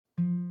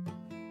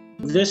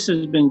This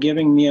has been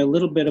giving me a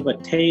little bit of a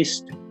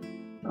taste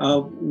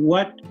of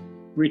what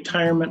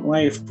retirement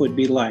life would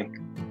be like.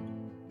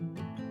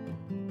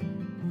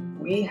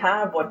 We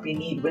have what we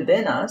need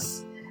within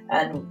us,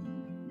 and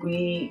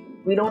we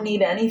don't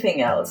need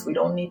anything else. We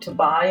don't need to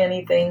buy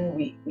anything.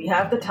 We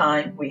have the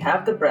time, we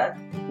have the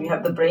breath, we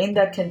have the brain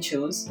that can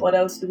choose. What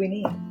else do we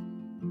need?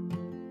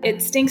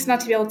 It stinks not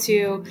to be able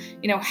to,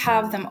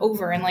 have them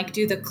over and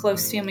do the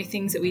close family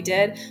things that we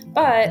did,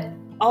 but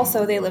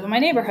also they live in my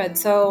neighborhood,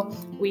 so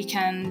we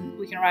can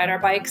ride our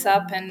bikes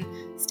up and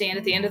stand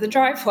at the end of the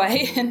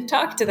driveway and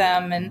talk to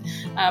them. And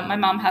my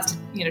mom has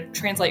to,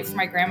 translate for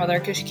my grandmother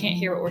because she can't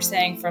hear what we're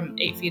saying from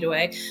 8 feet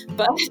away.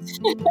 But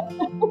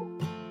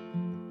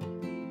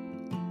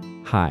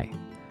Hi,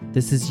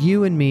 this is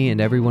You and Me and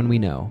Everyone We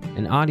Know,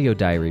 an audio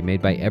diary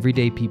made by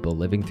everyday people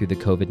living through the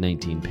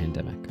COVID-19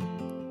 pandemic.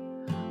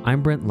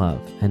 I'm Brent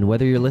Love, and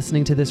whether you're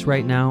listening to this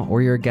right now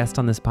or you're a guest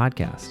on this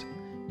podcast,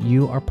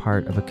 you are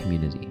part of a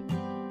community.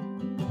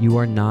 You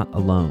are not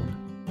alone.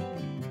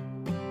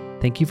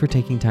 Thank you for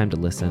taking time to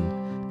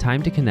listen,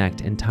 time to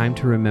connect, and time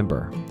to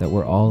remember that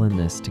we're all in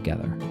this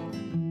together.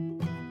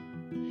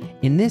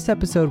 In this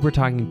episode, we're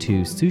talking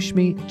to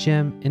Sushmi,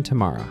 Jim, and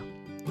Tamara.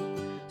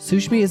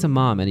 Sushmi is a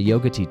mom and a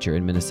yoga teacher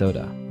in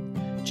Minnesota.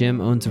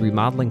 Jim owns a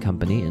remodeling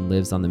company and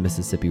lives on the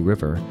Mississippi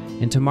River,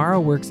 and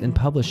Tamara works in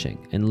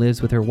publishing and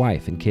lives with her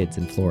wife and kids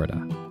in Florida.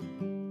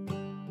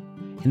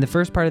 In the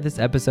first part of this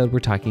episode, we're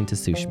talking to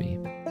Sushmi.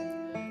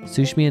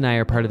 Sushmi and I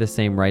are part of the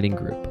same writing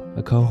group,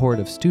 a cohort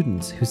of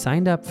students who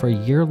signed up for a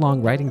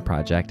year-long writing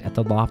project at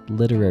the Loft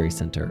Literary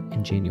Center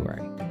in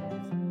January.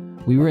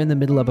 We were in the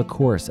middle of a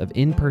course of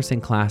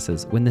in-person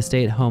classes when the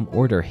stay-at-home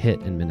order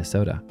hit in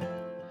Minnesota.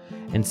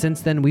 And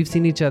since then, we've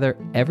seen each other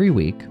every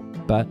week,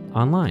 but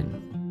online.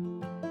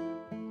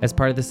 As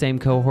part of the same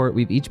cohort,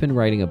 we've each been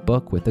writing a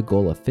book with the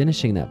goal of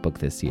finishing that book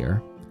this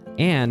year,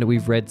 and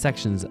we've read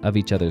sections of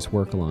each other's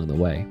work along the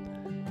way.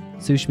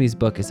 Sushmi's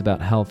book is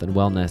about health and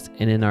wellness,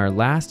 and in our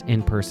last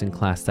in-person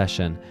class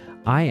session,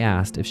 I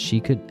asked if she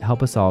could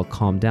help us all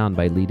calm down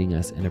by leading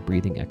us in a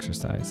breathing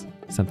exercise,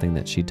 something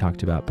that she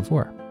talked about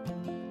before.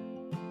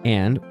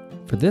 And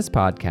for this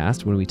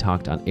podcast, when we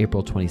talked on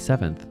April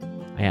 27th,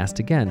 I asked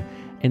again,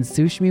 and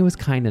Sushmi was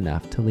kind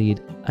enough to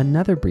lead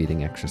another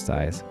breathing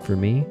exercise for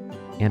me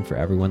and for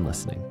everyone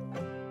listening.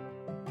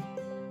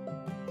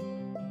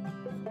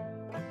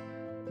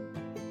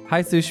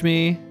 Hi,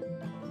 Sushmi.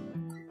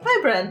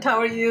 Hi, Brent. How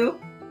are you?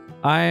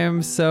 I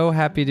am so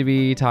happy to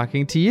be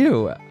talking to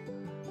you.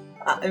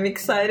 I'm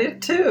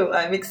excited too.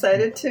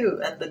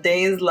 And the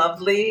day is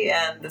lovely,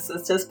 and this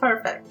is just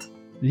perfect.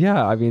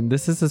 Yeah, I mean,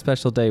 this is a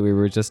special day. We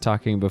were just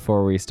talking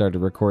before we started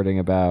recording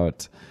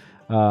about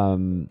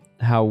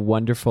how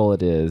wonderful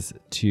it is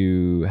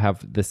to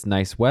have this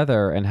nice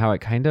weather and how it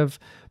kind of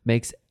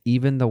makes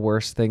even the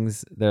worst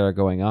things that are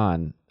going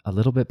on a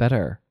little bit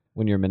better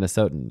when you're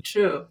Minnesotan.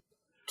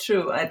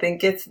 True. I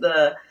think it's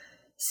the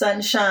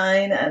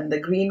sunshine and the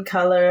green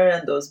color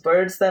and those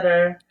birds that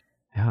are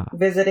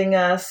visiting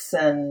us.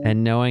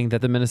 And knowing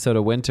that the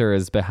Minnesota winter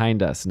is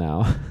behind us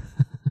now.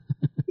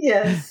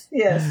 Yes.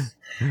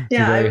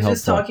 Yeah, I was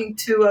just talking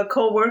to a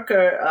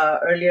coworker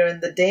earlier in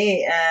the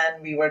day,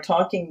 and we were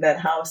talking that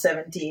how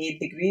 78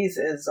 degrees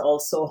is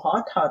also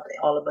hot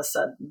all of a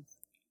sudden.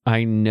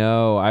 I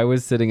know. I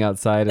was sitting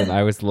outside and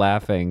I was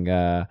laughing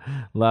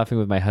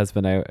with my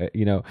husband.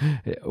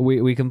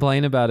 We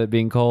complain about it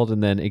being cold,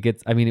 and then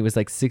it was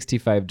like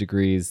 65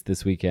 degrees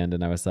this weekend,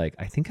 and I was like,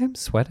 I think I'm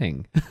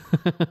sweating.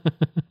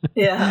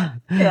 Yeah.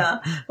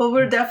 Well,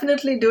 we're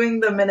definitely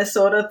doing the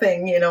Minnesota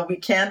thing. We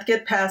can't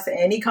get past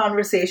any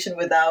conversation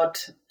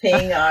without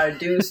paying our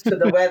dues to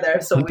the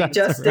weather. So we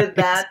just did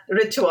that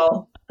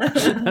ritual.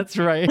 That's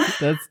right.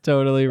 That's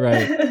totally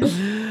right.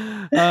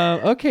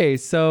 Okay,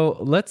 so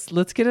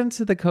let's get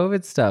into the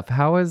COVID stuff.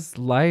 How is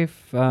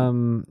life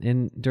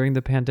during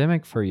the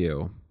pandemic for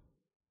you?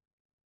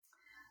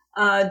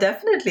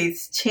 Definitely,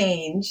 it's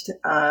changed.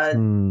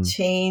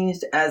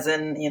 Changed as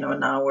in,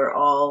 now we're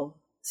all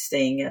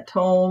staying at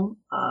home.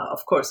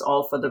 Of course,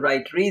 all for the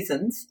right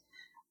reasons.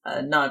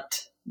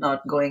 Not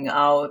going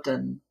out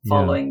and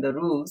following the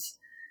rules.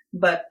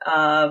 But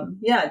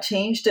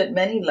changed at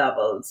many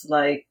levels.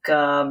 Like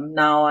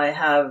now I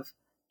have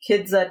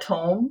kids at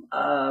home,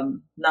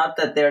 not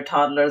that they're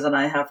toddlers and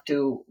I have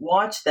to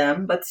watch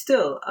them, but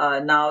still,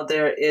 now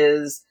there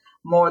is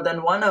more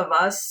than one of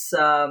us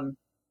on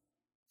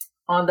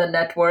the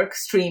network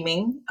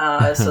streaming.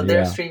 So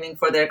they're streaming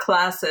for their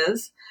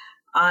classes.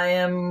 I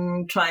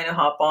am trying to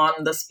hop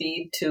on the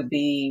speed to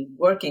be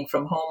working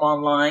from home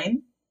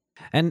online.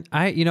 And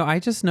I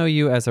just know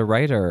you as a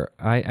writer.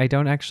 I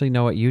don't actually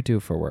know what you do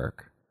for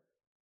work.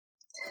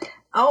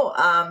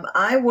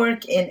 I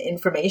work in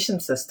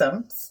information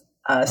systems.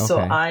 So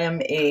I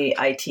am a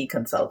IT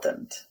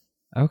consultant.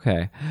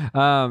 Okay.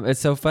 It's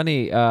so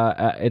funny.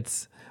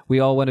 We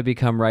all want to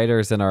become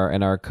writers in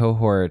our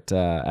cohort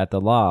at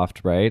the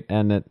Loft, right?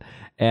 And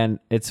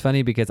it's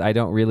funny because I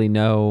don't really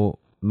know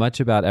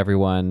much about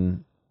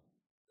everyone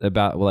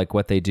about like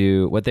what they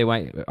do, what they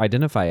might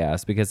identify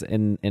as, because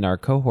in our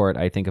cohort,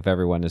 I think of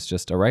everyone as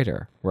just a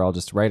writer. We're all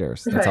just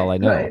writers. That's all I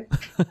know.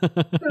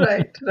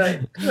 Right.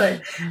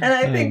 And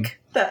I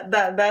think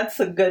that's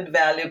a good,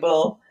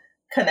 valuable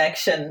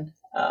connection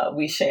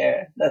we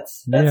share.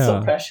 That's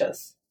so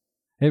precious.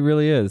 It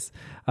really is.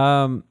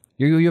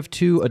 You have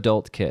 2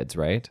 adult kids,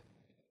 right?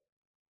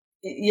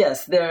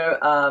 Yes, they're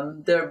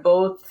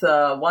both.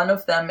 One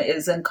of them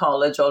is in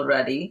college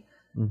already.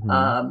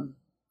 Mm-hmm.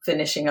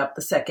 Finishing up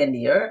the second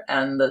year,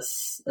 and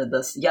this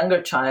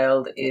younger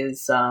child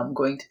is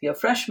going to be a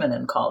freshman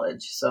in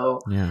college.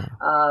 So,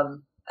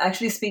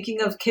 actually,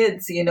 speaking of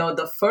kids,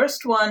 the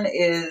first one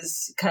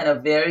is kind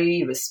of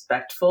very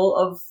respectful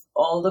of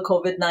all the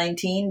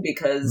COVID-19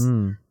 because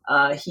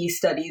he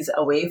studies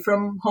away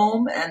from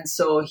home, and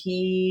so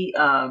he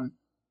saw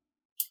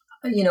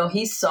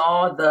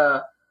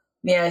the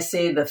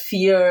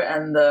fear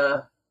and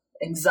the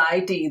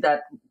anxiety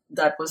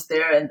that was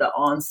there in the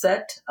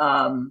onset.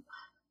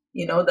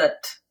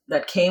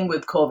 That came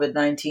with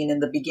COVID-19 in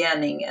the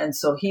beginning. And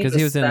so because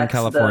he was in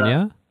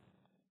California?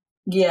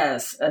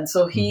 Yes. And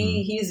so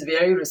he's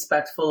very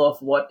respectful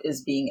of what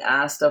is being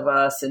asked of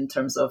us in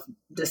terms of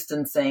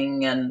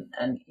distancing and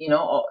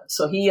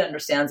so he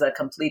understands that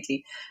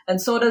completely.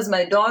 And so does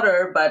my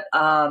daughter, but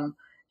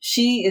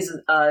she is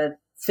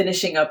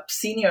finishing up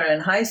senior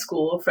in high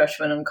school,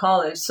 freshman in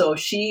college. So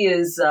she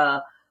is,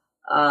 a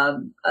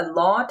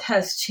lot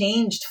has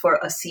changed for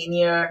a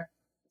senior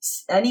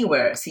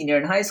anywhere, senior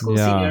in high school,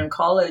 senior in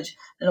college.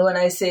 And when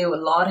I say a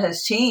lot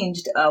has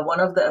changed, one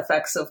of the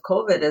effects of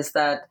COVID is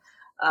that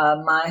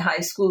my high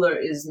schooler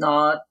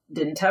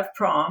didn't have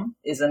prom,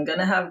 isn't going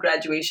to have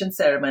graduation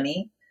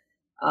ceremony.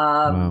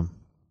 And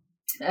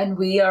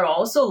we are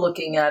also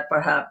looking at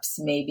perhaps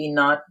maybe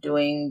not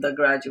doing the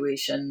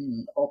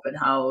graduation open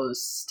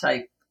house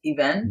type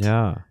event.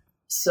 Yeah.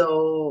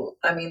 So,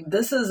 I mean,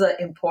 this is an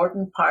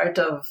important part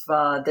of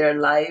their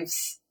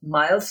lives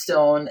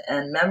milestone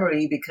and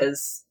memory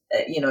because,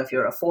 if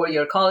you're a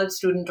 4-year college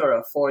student or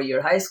a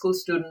 4-year high school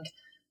student,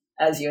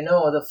 as you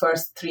know, the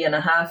first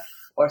 3.5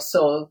 or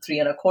so,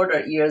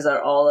 3.25 years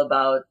are all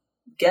about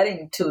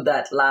getting to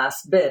that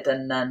last bit.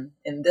 And then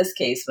in this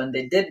case, when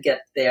they did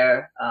get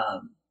there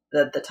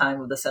at the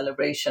time of the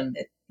celebration,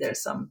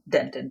 there's some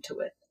dent into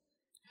it.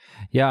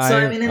 Yeah. So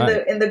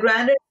in the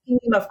grander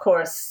scheme, of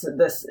course,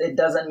 it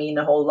doesn't mean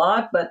a whole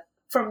lot, but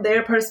from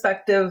their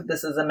perspective,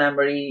 this is a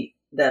memory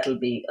that'll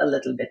be a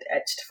little bit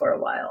etched for a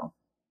while.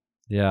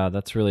 Yeah,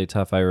 that's really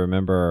tough. I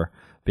remember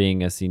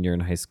being a senior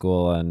in high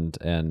school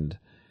and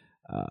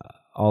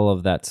all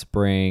of that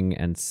spring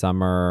and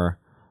summer,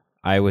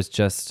 I was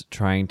just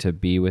trying to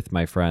be with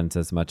my friends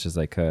as much as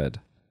I could.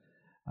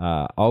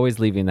 Always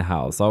leaving the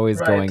house, always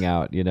going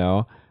out,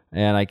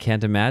 And I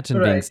can't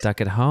imagine being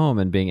stuck at home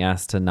and being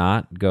asked to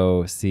not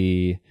go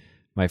see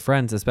my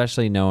friends,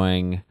 especially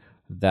knowing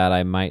that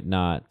I might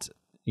not,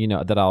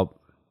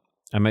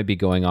 I might be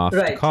going off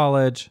to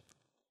college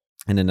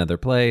in another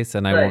place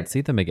and I won't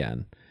see them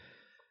again.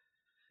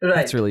 Right.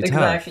 That's really tough.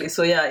 Exactly.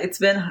 So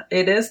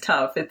it is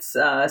tough. It's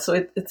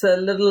it's a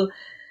little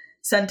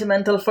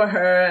sentimental for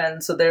her.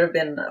 And so there have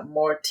been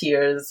more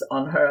tears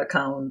on her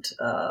account,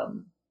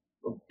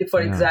 for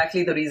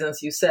exactly the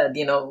reasons you said.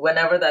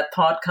 Whenever that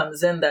thought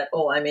comes in that,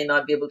 I may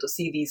not be able to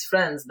see these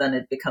friends, then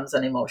it becomes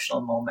an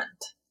emotional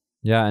moment.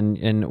 Yeah,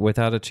 and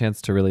without a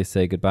chance to really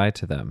say goodbye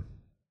to them.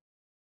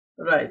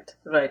 Right.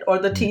 Or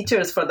the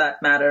teachers for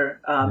that matter,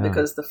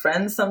 because the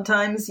friends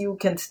sometimes you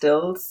can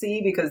still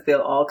see because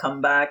they'll all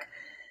come back,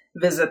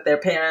 visit their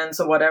parents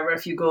or whatever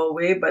if you go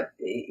away. But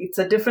it's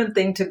a different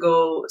thing to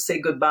go say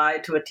goodbye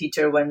to a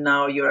teacher when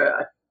now you're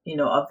a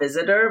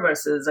visitor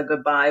versus a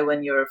goodbye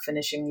when you're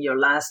finishing your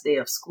last day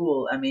of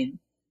school. I mean,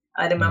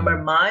 I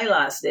remember my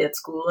last day at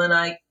school,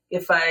 and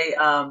if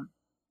I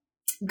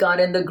got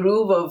in the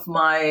groove of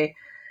my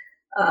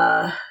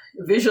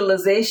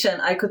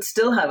visualization, I could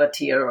still have a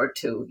tear or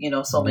two,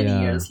 so many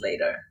years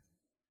later.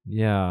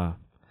 Yeah.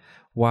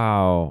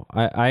 Wow.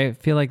 I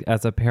feel like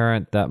as a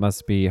parent, that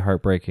must be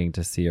heartbreaking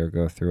to see her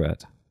go through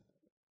it.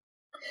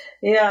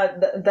 Yeah,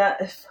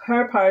 that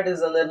her part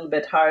is a little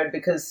bit hard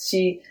because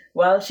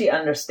while she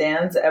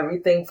understands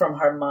everything from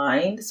her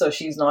mind, so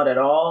she's not at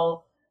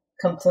all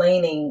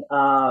complaining.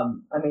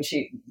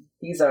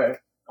 These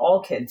are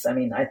all kids. I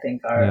mean, I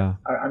think are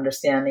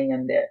understanding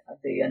and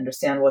they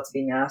understand what's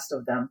being asked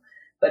of them.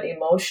 But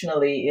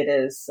emotionally, it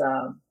is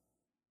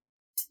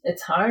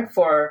it's hard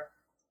for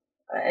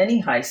any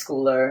high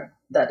schooler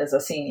that is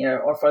a senior,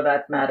 or for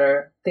that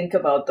matter, think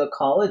about the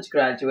college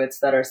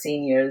graduates that are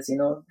seniors.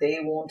 They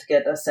won't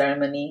get a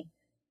ceremony,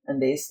 and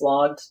they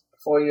slogged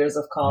 4 years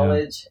of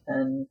college,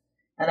 and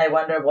I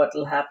wonder what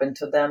will happen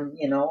to them,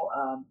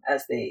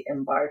 as they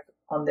embark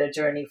on their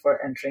journey for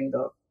entering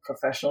the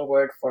professional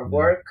world for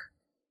work.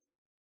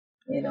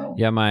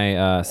 Yeah,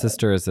 my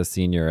sister is a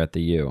senior at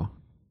the U,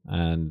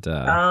 and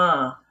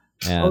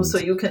so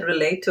you can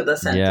relate to the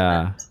sentiment.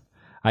 Yeah,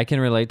 I can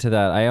relate to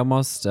that. I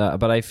almost,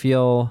 but I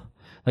feel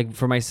like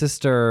for my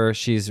sister,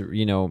 she's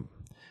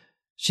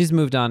she's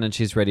moved on and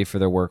she's ready for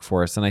the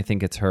workforce. And I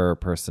think it's her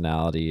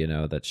personality, you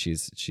know, that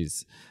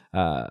she's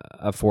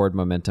a forward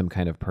momentum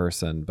kind of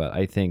person. But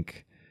I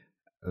think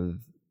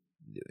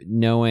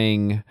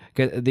knowing,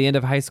 'cause the end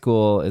of high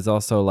school is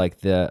also like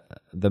the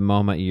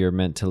moment you're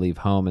meant to leave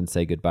home and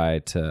say goodbye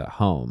to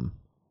home.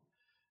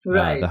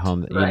 Right. The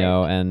home, right. you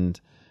know, and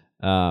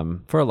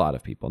for a lot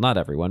of people, not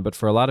everyone, but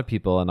for a lot of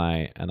people. And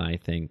I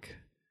think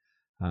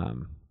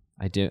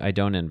I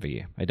don't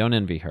envy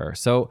her.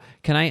 So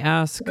can I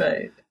ask,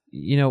 right.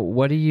 you know,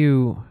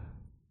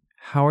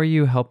 how are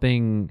you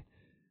helping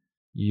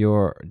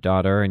your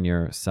daughter and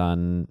your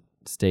son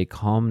stay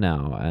calm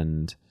now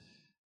and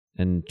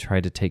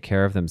try to take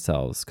care of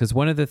themselves? Because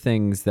one of the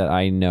things that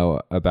I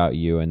know about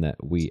you, and that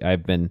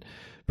I've been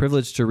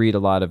privileged to read a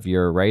lot of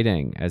your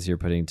writing as you're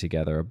putting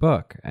together a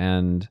book,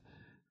 and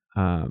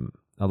a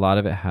lot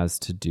of it has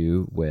to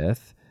do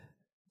with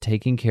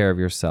taking care of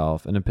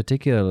yourself, and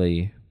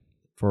particularly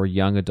for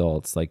young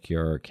adults like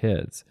your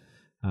kids,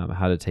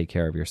 how to take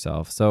care of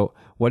yourself. So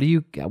what are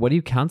you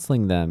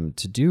counseling them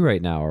to do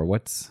right now, or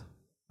what's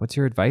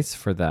your advice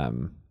for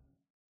them?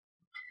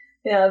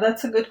 Yeah,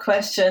 that's a good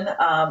question.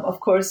 Of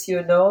course,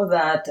 you know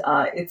that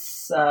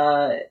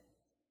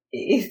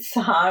it's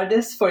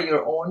hardest for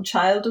your own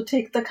child to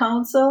take the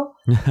counsel.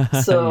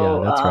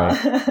 So, yeah,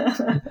 that's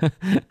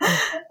right.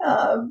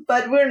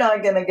 But we're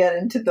not going to get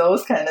into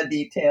those kind of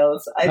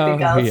details. I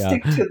think I'll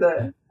stick to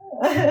the.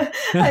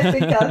 I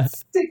think I'll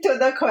stick to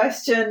the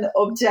question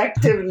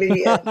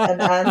objectively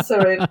and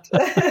answer it,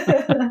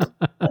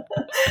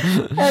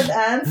 and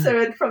answer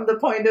it from the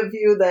point of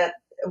view that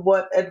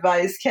what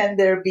advice can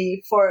there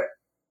be for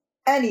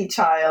any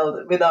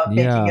child without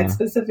making it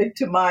specific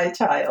to my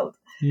child.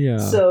 Yeah.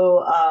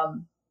 So,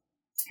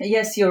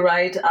 yes, you're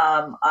right.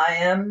 I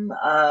am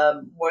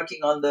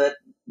working on the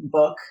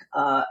book,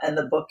 and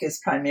the book is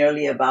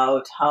primarily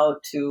about how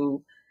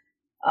to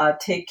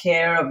take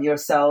care of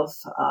yourself,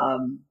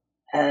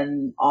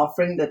 and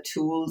offering the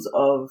tools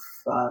of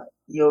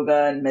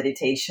yoga and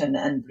meditation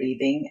and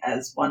breathing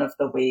as one of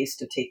the ways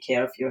to take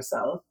care of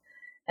yourself.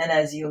 And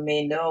as you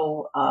may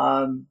know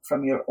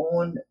from your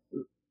own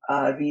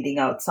reading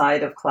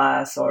outside of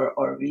class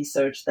or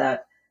research,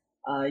 that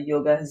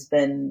yoga has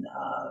been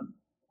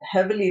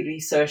heavily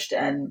researched,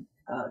 and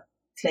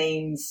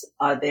claims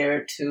are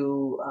there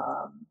to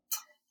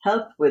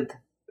help with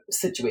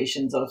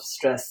situations of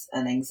stress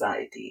and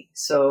anxiety.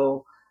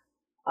 So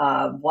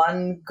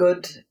one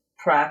good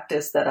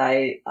practice that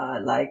I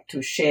like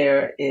to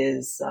share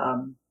is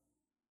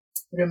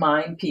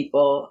remind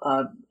people,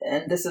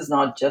 and this is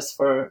not just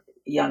for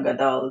young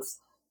adults.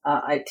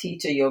 I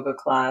teach a yoga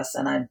class,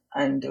 and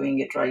I'm doing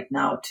it right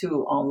now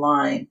too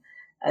online.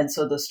 And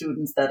so the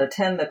students that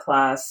attend the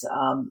class,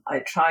 I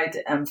try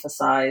to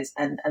emphasize,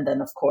 and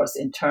then of course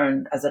in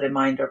turn as a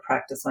reminder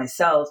practice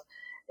myself,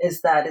 is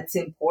that it's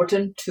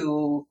important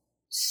to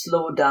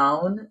slow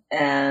down,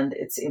 and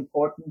it's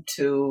important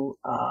to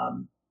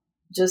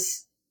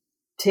just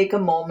take a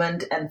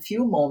moment and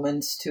few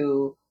moments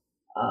to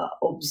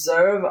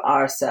observe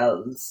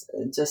ourselves,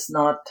 just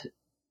not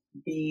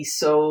be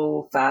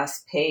so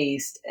fast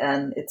paced.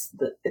 And it's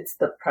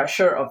the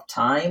pressure of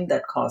time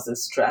that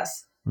causes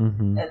stress.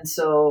 Mm-hmm. And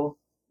so,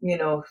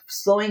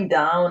 slowing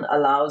down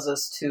allows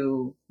us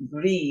to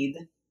breathe.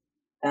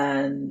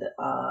 And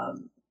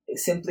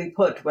simply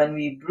put, when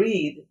we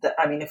breathe,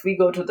 if we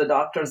go to the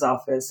doctor's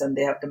office and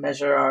they have to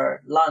measure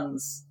our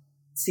lungs,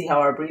 see how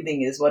our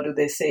breathing is, what do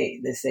they say?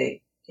 They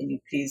say, can you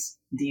please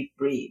deep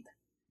breathe?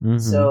 Mm-hmm.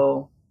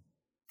 So,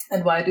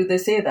 and why do they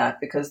say that?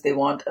 Because they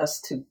want us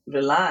to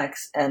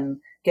relax and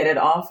get it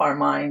off our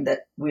mind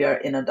that we are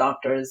in a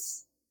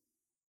doctor's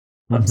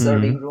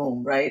observing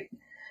room, right?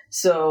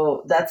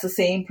 So that's the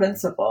same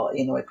principle.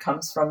 It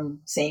comes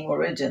from same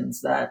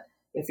origins, that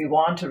if we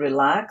want to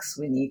relax,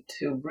 we need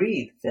to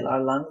breathe, fill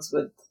our lungs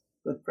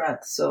with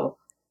breath. So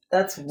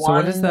that's one so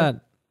what is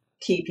that,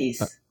 key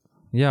piece.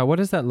 What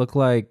does that look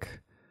like?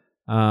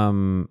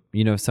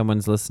 If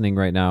someone's listening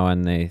right now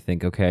and they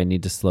think, okay, I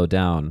need to slow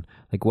down.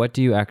 Like, what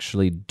do you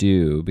actually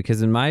do?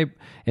 Because in my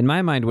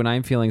mind, when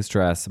I'm feeling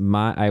stress,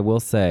 I will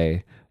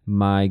say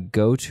my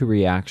go-to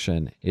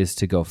reaction is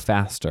to go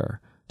faster,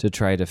 to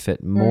try to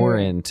fit more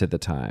into the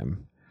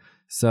time.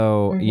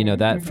 So,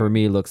 that for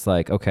me looks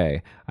like,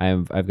 okay,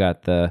 I've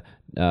got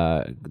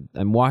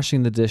I'm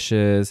washing the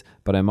dishes,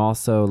 but I'm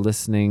also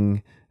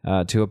listening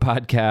to a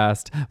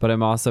podcast, but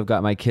I'm also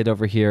got my kid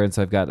over here. And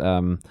so I've got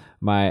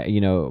my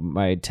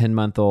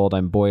 10-month-old,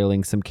 I'm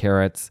boiling some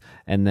carrots,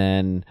 and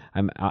then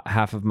I'm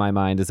half of my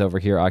mind is over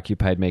here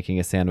occupied making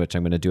a sandwich.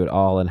 I'm going to do it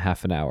all in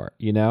half an hour,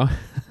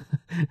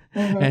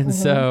 And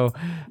so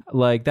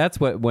like, that's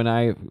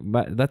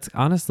that's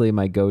honestly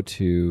my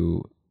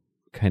go-to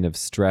kind of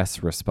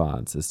stress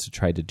response, is to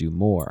try to do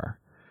more.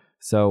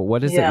 So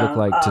what does it look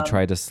like to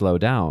try to slow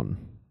down?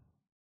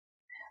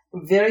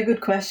 Very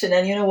good question.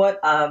 And you know what?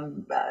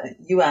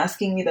 You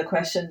asking me the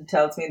question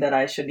tells me that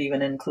I should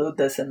even include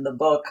this in the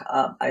book.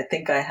 I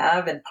think I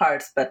have in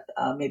parts, but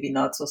maybe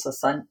not so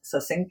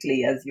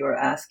succinctly as you're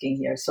asking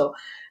here. So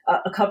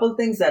a couple of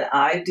things that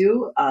I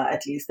do,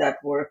 at least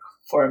that work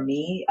for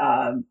me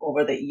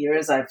over the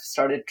years, I've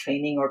started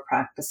training or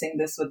practicing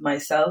this with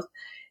myself,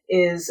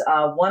 is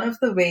one of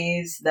the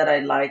ways that I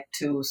like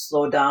to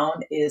slow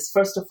down is,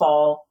 first of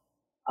all,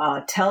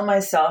 tell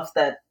myself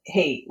that,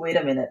 hey, wait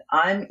a minute,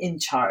 I'm in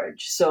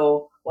charge.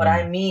 So what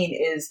I mean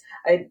is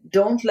I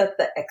don't let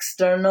the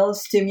external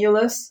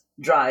stimulus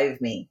drive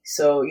me.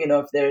 So,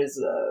 if there's,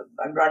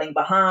 I'm running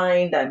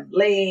behind, I'm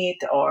late,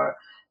 or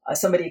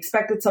somebody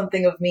expected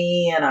something of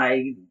me and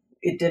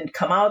it didn't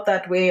come out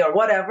that way, or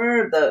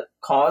whatever the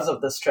cause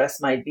of the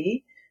stress might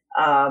be,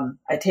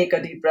 I take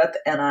a deep breath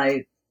and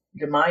I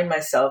remind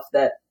myself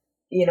that,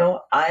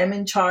 I am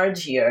in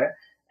charge here.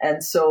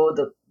 And so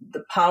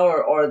the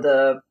power or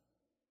the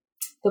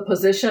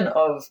position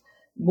of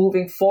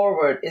moving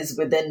forward is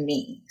within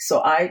me.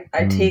 So I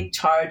take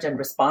charge and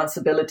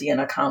responsibility and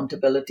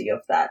accountability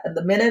of that. And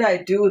the minute I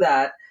do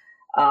that,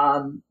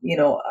 I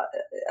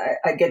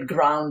get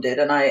grounded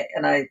and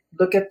I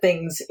look at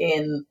things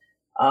in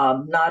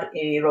not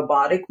a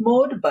robotic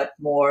mode, but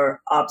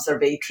more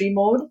observatory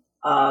mode.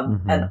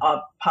 And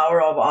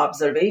power of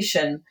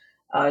observation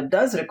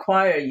does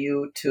require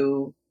you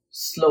to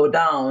slow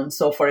down.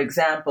 So, for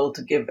example,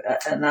 to give an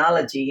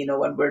analogy,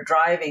 when we're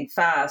driving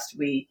fast,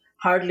 we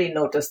hardly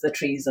notice the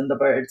trees and the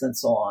birds and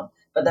so on.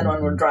 But then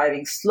when we're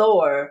driving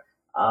slower,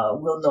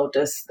 we'll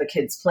notice the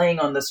kids playing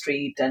on the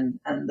street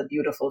and the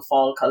beautiful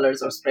fall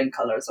colors or spring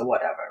colors or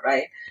whatever,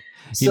 right?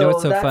 You know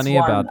what's so funny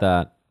about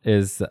that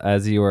is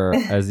as you were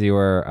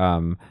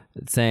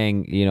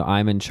saying,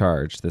 I'm in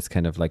charge, this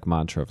kind of like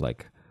mantra of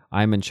like,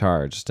 I'm in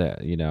charge, the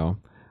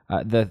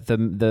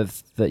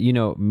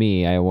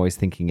me, I'm always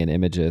thinking in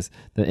images.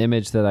 The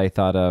image that I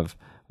thought of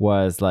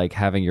was like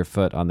having your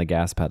foot on the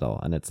gas pedal,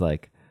 and it's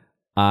like,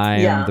 I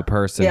am the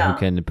person who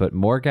can put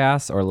more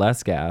gas or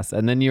less gas.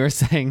 And then you were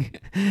saying,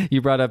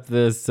 you brought up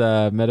this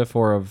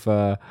metaphor of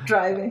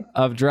driving,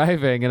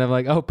 and I'm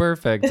like, oh,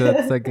 perfect.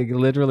 That's like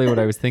literally what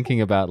I was thinking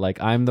about. Like,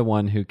 I'm the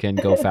one who can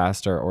go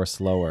faster or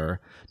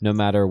slower, no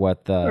matter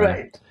what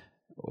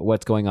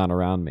what's going on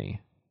around me.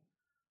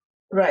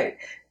 Right.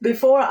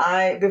 Before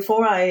I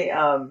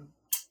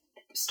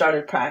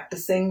started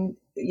practicing,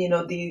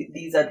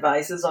 these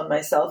advices on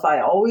myself,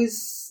 I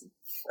always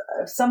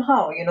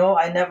somehow,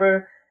 I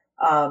never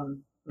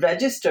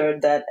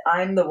registered that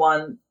I'm the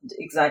one,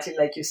 exactly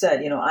like you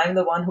said, I'm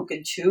the one who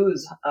can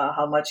choose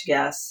how much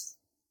gas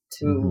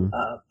to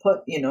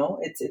put.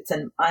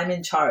 I'm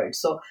in charge.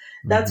 So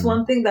that's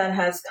one thing that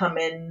has come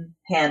in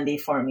handy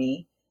for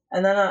me.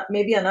 And then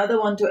maybe another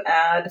one to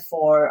add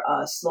for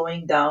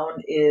slowing down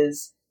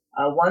is,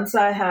 once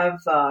I have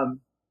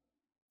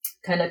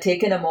kind of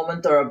taken a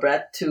moment or a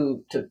breath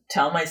to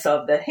tell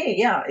myself that, hey,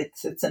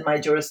 it's in my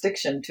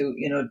jurisdiction to,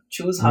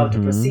 choose how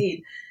to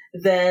proceed,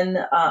 then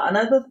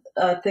another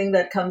thing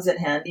that comes in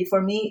handy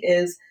for me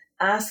is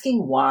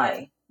asking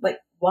why. Like,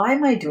 why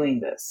am I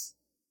doing this?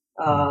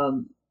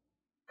 And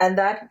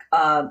that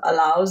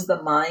allows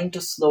the mind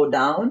to slow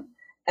down.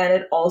 And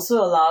it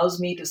also allows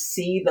me to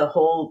see the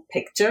whole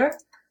picture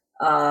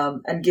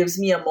and gives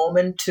me a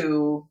moment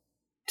to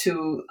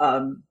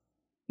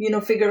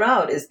figure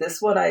out, is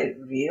this what I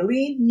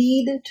really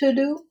need to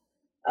do?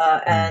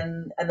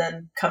 And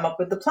then come up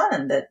with the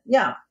plan that,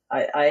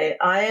 I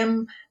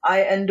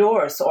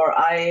endorse, or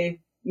I,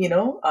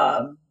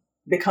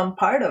 become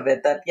part of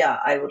it, that,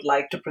 I would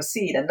like to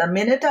proceed. And the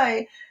minute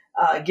I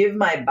give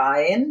my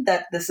buy-in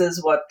that this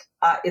is what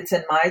it's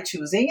in my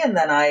choosing, and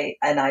then I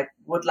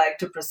would like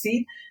to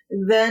proceed,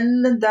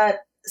 then that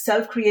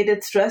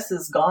self-created stress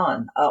is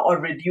gone or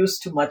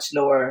reduced to much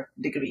lower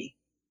degree.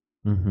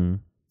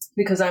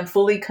 Because I'm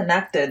fully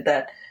connected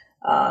that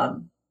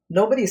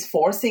nobody's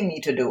forcing me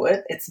to do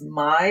it. It's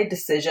my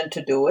decision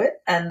to do it,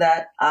 and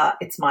that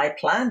it's my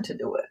plan to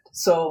do it.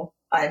 So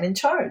I'm in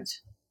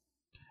charge.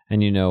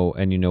 And you know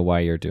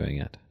why you're doing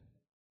it,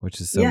 which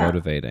is so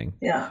motivating.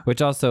 Yeah.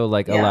 Which also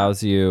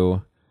allows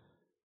you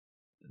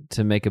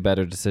to make a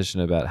better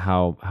decision about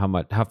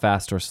how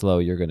fast or slow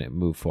you're going to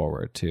move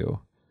forward too.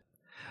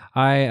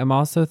 I am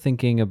also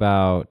thinking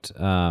about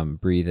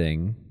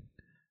breathing.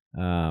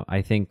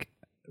 I think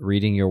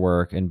reading your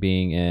work and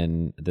being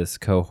in this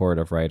cohort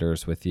of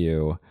writers with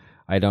you,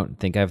 I don't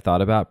think I've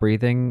thought about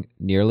breathing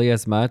nearly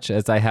as much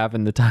as I have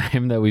in the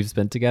time that we've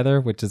spent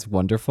together, which is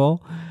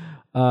wonderful.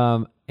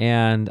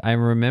 And I'm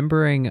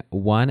remembering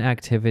one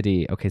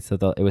activity. Okay, so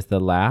it was the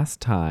last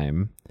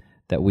time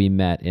that we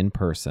met in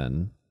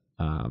person,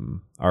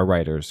 our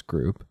writers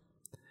group,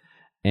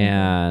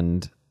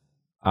 and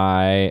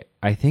I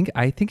think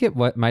it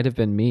might have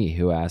been me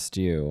who asked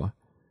you,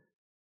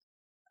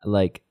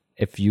 like,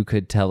 if you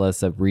could tell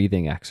us a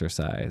breathing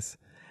exercise.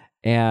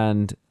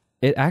 And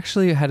it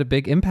actually had a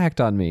big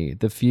impact on me.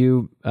 The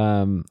few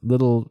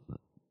little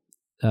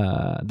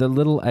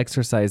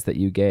exercise that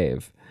you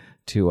gave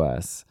to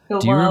us. Do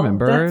you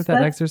remember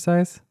that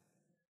exercise?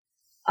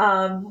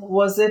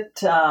 Was it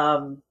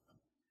the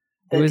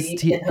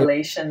deep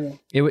inhalation?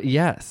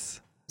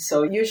 Yes.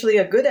 So usually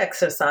a good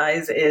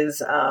exercise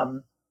is,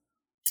 and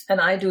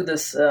I do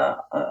this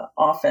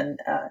often,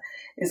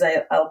 is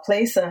I'll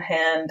place a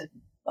hand,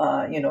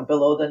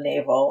 below the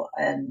navel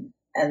and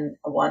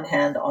one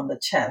hand on the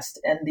chest.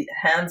 And the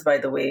hands, by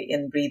the way,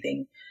 in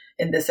breathing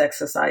in this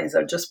exercise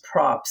are just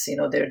props.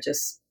 They're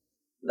just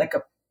like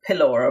a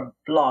pillow or a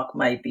block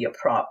might be a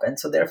prop. And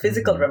so they're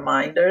physical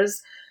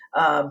reminders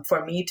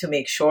for me to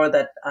make sure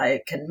that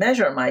I can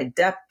measure my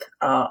depth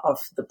of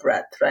the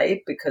breath,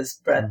 right?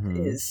 Because breath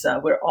is,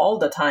 we're all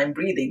the time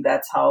breathing.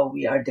 That's how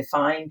we are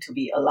defined to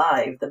be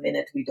alive. The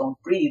minute we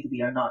don't breathe,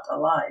 we are not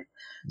alive.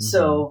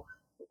 So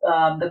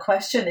the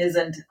question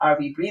isn't, are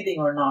we breathing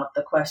or not?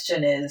 The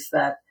question is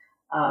that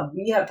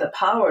we have the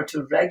power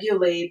to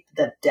regulate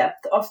the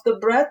depth of the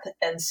breath.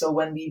 And so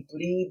when we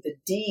breathe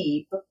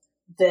deep,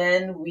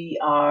 then we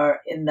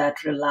are in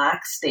that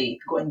relaxed state.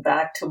 Going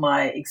back to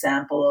my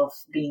example of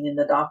being in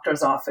the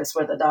doctor's office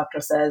where the doctor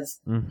says,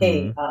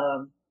 hey,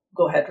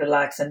 go ahead,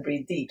 relax and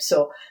breathe deep.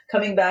 So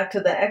coming back to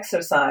the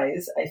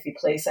exercise, if you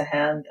place a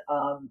hand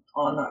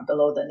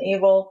below the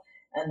navel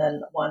and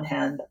then one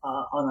hand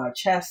on our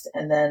chest,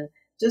 and then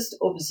just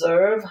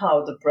observe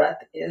how the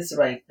breath is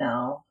right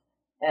now.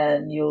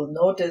 And you'll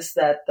notice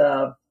that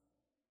the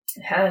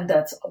hand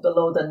that's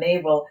below the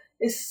navel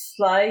is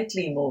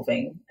slightly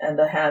moving, and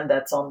the hand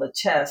that's on the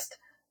chest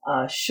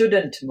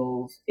shouldn't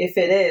move. If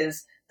it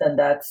is, then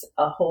that's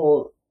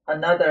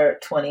another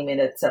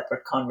 20-minute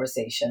separate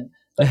conversation.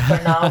 But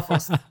for now,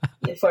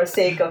 for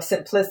sake of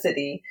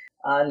simplicity,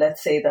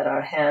 let's say that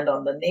our hand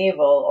on the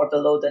navel or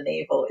below the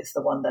navel is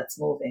the one that's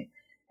moving.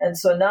 And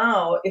so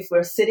now if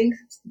we're sitting,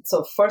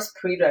 so first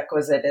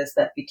prerequisite is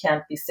that we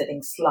can't be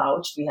sitting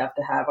slouched. We have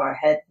to have our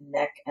head,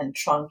 neck, and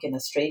trunk in a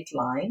straight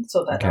line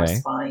so that our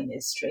spine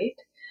is straight.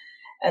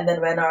 And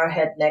then when our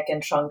head, neck,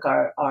 and trunk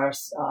are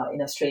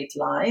in a straight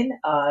line,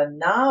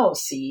 now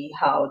see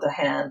how the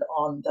hand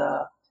on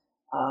the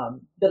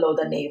below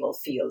the navel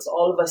feels.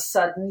 All of a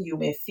sudden, you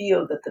may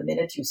feel that the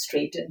minute you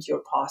straightened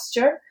your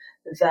posture,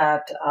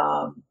 that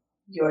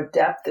your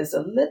depth is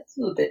a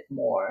little bit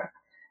more.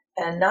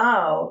 And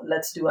now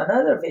let's do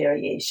another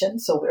variation.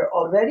 So we're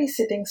already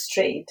sitting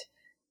straight.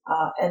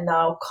 And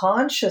now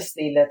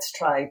consciously, let's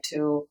try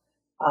to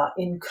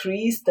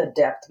increase the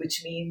depth,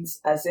 which means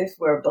as if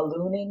we're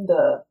ballooning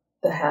the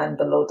hand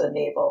below the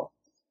navel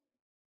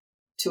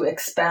to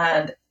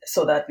expand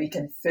so that we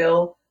can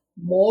fill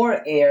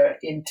more air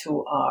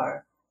into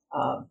our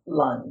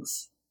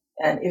lungs.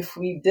 And if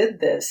we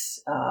did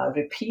this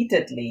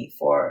repeatedly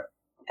for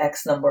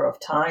X number of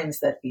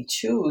times that we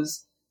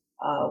choose,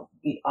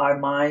 our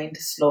mind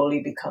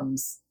slowly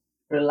becomes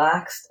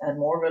relaxed and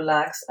more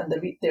relaxed. And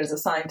there's a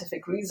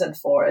scientific reason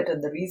for it.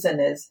 And the reason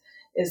is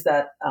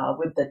that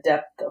with the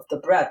depth of the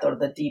breath or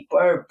the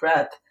deeper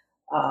breath,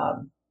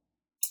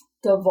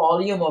 the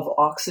volume of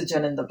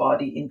oxygen in the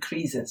body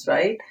increases,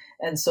 right?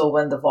 And so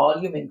when the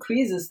volume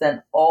increases,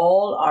 then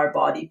all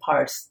body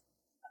parts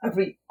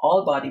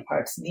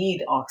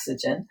need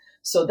oxygen.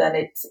 So then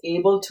it's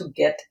able to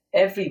get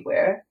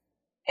everywhere.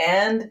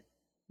 And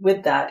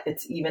with that,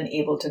 it's even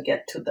able to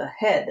get to the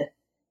head,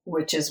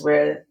 which is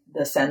where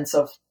the sense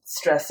of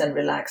stress and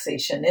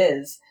relaxation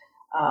is.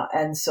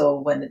 And so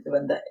when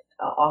the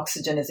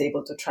oxygen is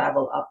able to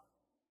travel up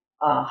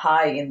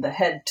high in the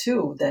head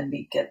too, then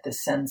we get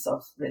this sense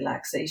of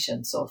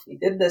relaxation. So if we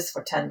did this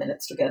for 10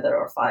 minutes together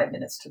or 5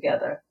 minutes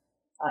together,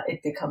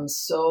 it becomes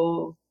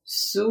so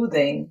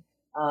soothing,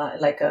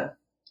 like a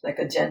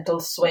gentle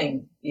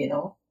swing, in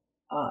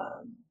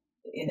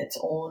its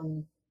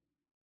own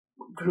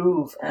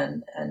groove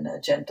and a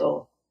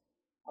gentle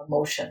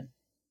motion.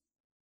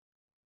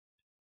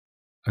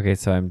 Okay,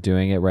 so I'm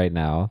doing it right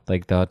now.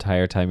 Like the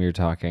entire time you're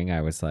talking, I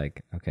was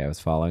like, okay, I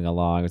was following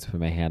along. I was putting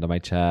my hand on my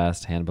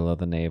chest, hand below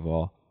the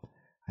navel.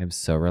 I'm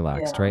so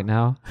relaxed right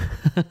now.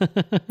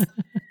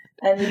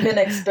 And you can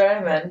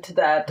experiment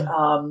that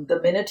the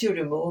minute you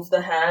remove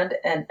the hand,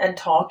 and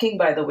talking,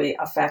 by the way,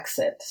 affects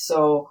it.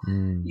 So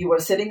you were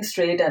sitting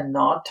straight and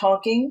not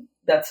talking,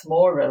 that's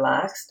more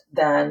relaxed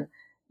than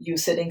you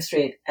sitting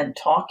straight and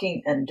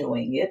talking and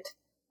doing it.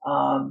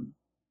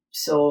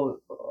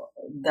 So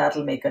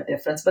that'll make a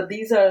difference. But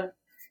these are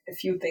a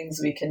few things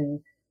we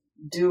can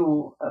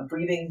do.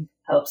 Breathing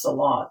helps a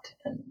lot.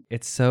 And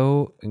it's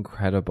so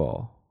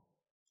incredible.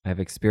 I've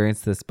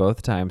experienced this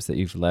both times that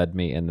you've led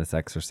me in this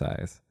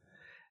exercise.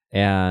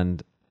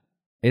 And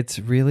it's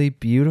really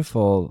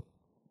beautiful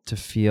to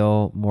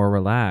feel more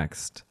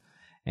relaxed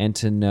and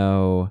to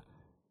know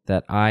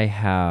that I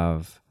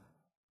have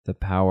the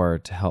power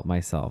to help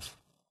myself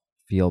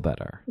feel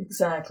better.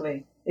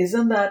 Exactly.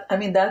 Isn't that,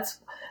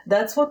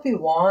 that's what we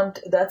want.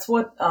 That's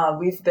what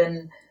we've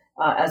been,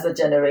 as a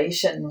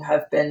generation,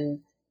 have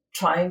been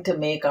trying to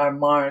make our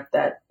mark,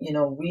 that,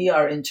 we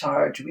are in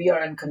charge, we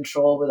are in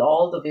control with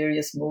all the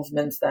various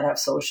movements that have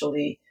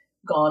socially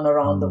gone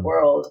around the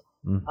world.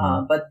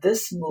 But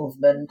this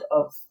movement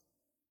of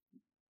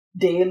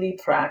daily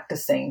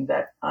practicing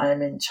that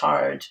I'm in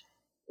charge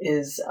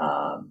is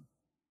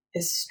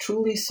is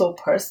truly so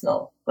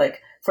personal.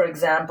 Like, for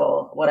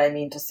example, what I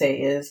mean to say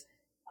is,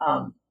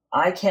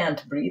 I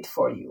can't breathe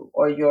for you,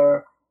 or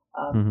your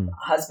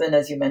husband,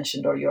 as you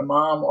mentioned, or your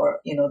mom, or,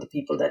 the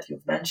people that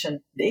you've mentioned,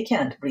 they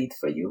can't breathe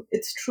for you.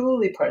 It's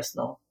truly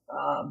personal,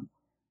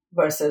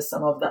 versus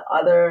some of the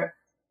other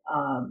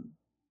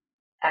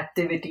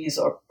activities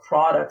or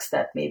products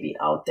that may be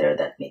out there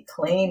that may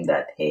claim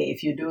that, hey,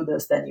 if you do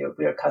this, then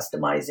we're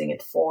customizing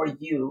it for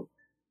you.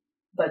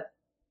 But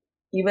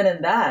even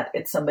in that,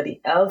 it's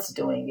somebody else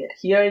doing it.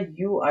 Here,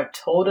 you are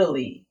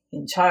totally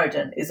in charge.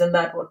 And isn't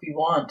that what we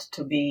want?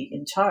 To be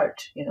in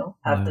charge,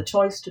 have the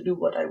choice to do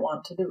what I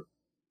want to do.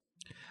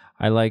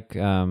 I like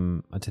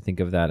to think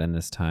of that in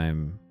this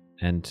time,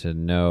 and to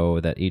know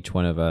that each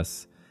one of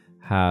us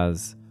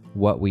has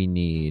what we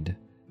need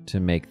to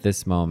make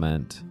this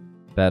moment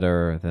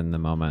better than the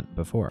moment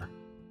before.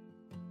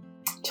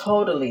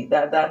 Totally.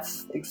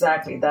 That's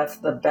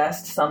the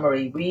best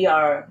summary. We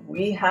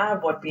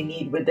have what we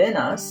need within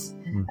us,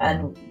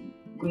 and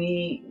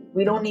we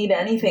don't need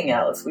anything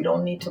else. We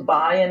don't need to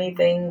buy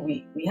anything.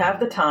 We have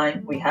the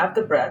time, we have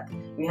the breath,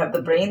 we have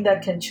the brain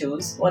that can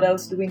choose. What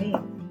else do we need?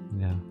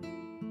 Yeah.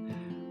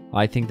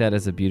 I think that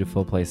is a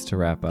beautiful place to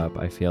wrap up.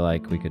 I feel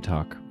like we could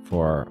talk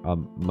for a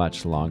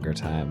much longer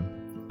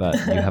time, but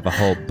you have a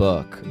whole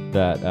book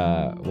that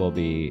will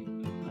be,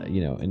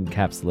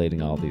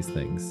 encapsulating all these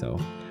things. So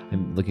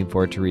I'm looking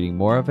forward to reading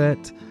more of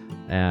it,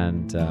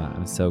 and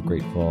I'm so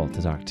grateful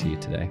to talk to you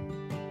today.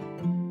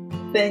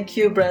 Thank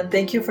you, Brent.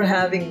 Thank you for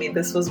having me.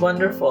 This was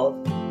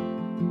wonderful.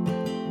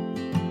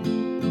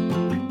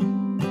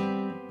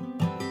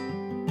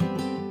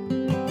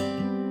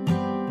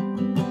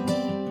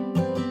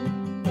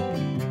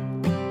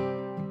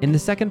 In the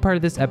second part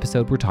of this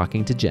episode, we're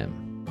talking to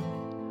Jim.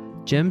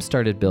 Jim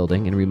started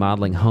building and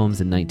remodeling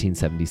homes in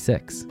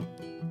 1976.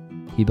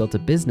 He built a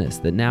business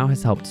that now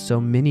has helped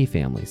so many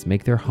families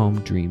make their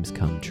home dreams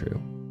come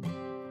true.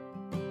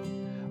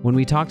 When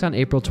we talked on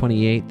April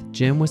 28th,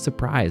 Jim was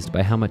surprised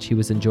by how much he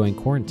was enjoying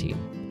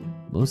quarantine,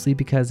 mostly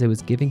because it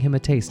was giving him a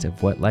taste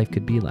of what life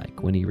could be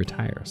like when he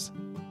retires.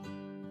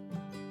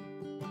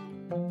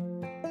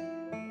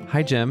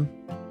 Hi, Jim.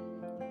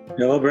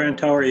 Hello, Brent.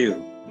 How are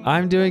you?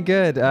 I'm doing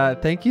good.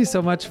 Thank you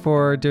so much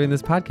for doing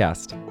this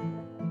podcast.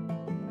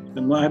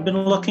 I've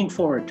been looking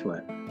forward to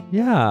it.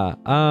 Yeah.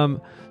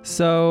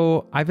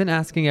 So I've been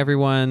asking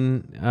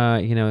everyone,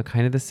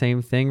 kind of the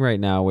same thing right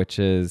now, which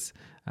is,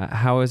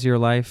 how is your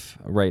life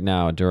right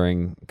now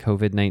during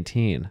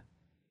COVID-19?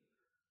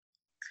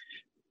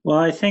 Well,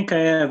 I think I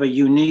have a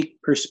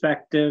unique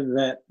perspective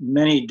that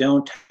many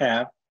don't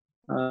have.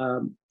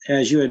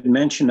 As you had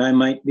mentioned, I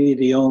might be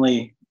the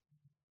only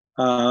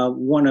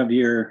one of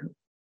your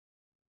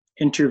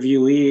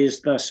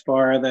interviewees thus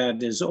far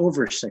that is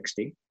over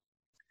 60.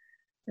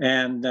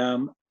 And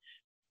I'm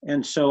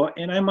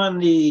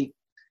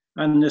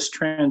on this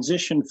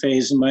transition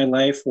phase in my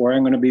life where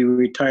I'm going to be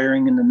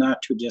retiring in the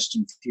not too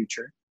distant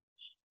future.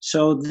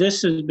 So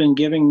this has been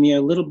giving me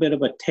a little bit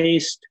of a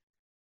taste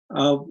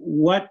of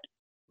what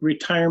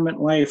retirement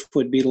life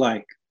would be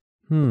like.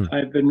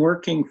 I've been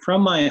working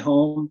from my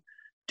home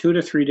 2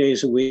 to 3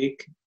 days a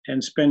week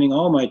and spending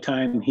all my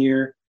time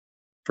here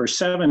for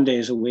 7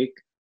 days a week,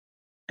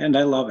 and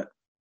I love it.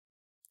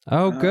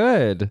 Oh,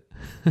 good.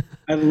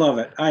 I love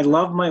it. I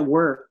love my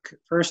work,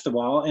 first of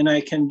all, and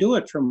I can do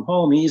it from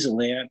home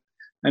easily.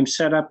 I'm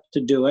set up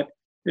to do it.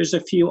 There's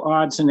a few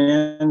odds and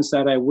ends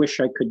that I wish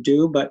I could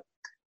do, but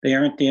they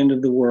aren't the end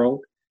of the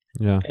world.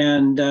 Yeah.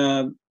 And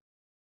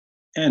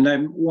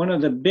one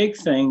of the big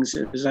things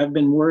is I've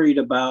been worried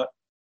about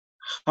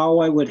how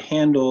I would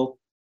handle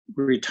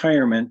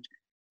retirement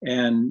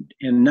and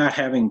not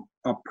having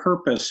a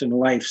purpose in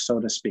life, so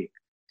to speak.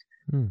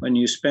 When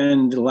you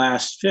spend the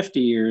last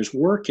 50 years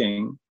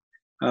working,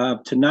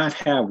 to not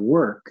have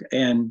work,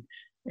 and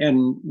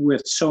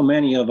with so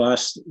many of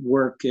us,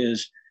 work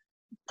is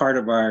part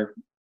of our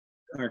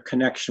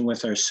connection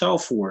with our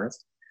self-worth.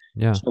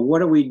 Yeah. So what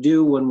do we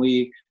do when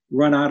we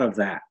run out of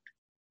that?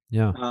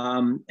 Yeah.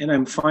 And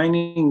I'm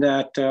finding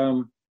that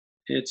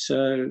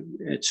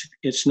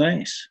it's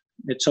nice.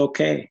 It's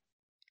okay.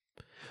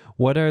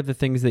 What are the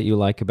things that you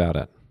like about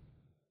it?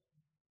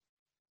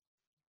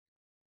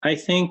 I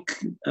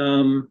think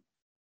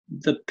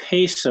the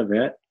pace of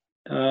it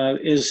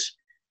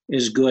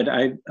is good.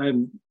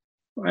 I'm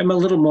a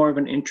little more of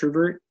an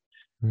introvert,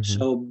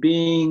 so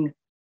being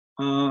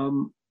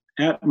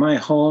at my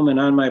home and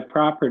on my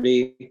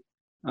property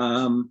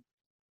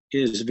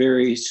is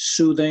very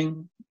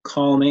soothing,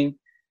 calming.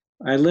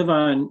 I live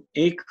on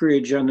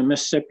acreage on the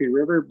Mississippi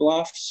River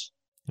bluffs,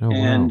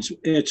 and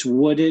it's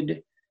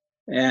wooded,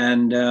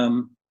 and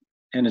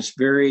it's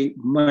very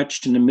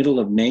much in the middle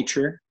of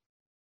nature.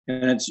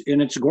 And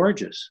it's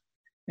gorgeous,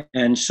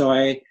 and so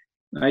I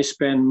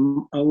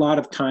spend a lot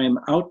of time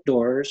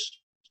outdoors,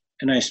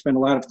 and I spend a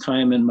lot of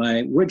time in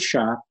my wood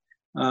shop.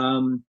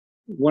 One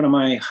of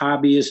my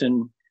hobbies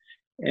and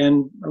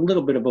a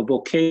little bit of a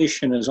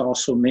vocation is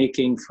also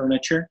making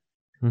furniture.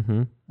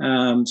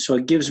 So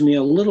it gives me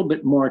a little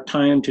bit more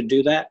time to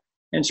do that.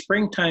 And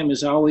springtime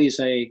is always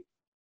a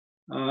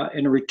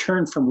in a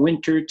return from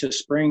winter to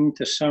spring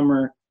to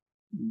summer,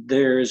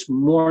 there's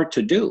more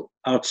to do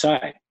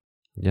outside.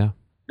 Yeah.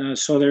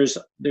 So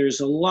there's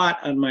a lot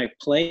on my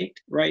plate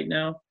right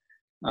now,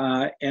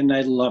 and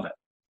I love it.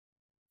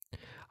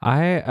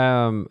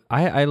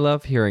 I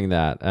love hearing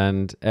that,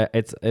 and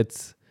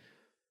it's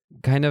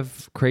kind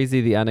of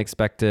crazy the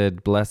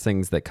unexpected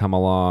blessings that come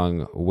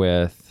along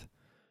with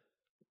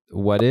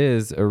what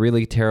is a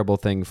really terrible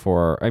thing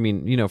for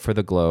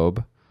the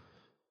globe,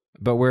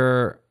 but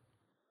we're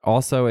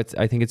also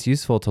I think it's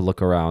useful to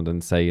look around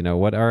and say,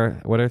 what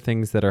are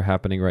things that are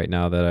happening right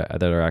now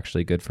that are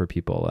actually good for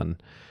people.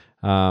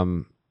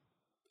 And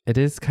it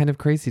is kind of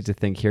crazy to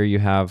think here you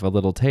have a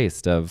little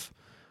taste of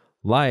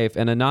life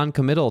and a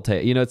non-committal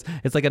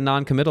it's like a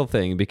non-committal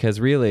thing, because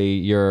really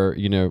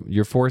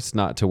you're forced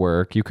not to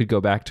work. You could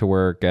go back to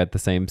work at the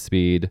same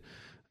speed,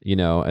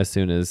 as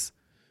soon as,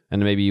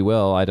 and maybe you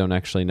will. I don't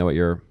actually know what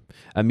your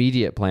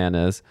immediate plan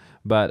is,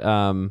 but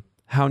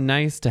how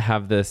nice to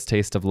have this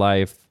taste of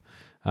life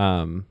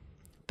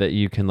that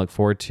you can look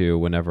forward to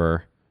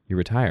whenever you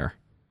retire.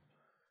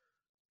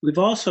 We've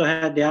also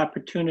had the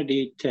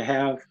opportunity to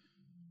have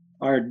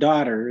our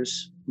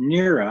daughters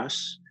near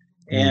us.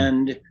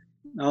 And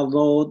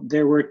although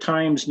there were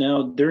times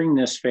now during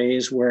this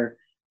phase where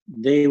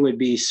they would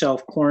be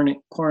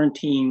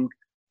self-quarantining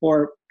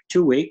for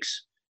 2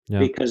 weeks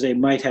because they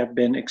might have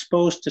been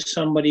exposed to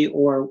somebody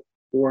or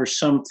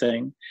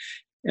something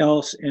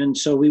else. And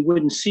so we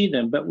wouldn't see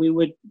them, but we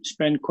would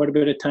spend quite a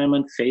bit of time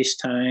on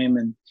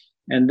FaceTime.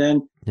 And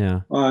then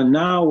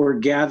now we're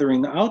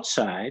gathering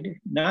outside,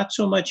 not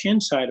so much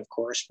inside, of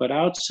course, but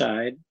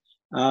outside.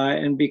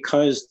 And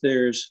because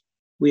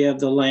we have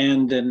the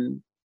land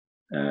and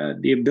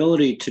the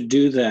ability to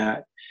do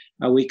that,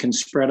 we can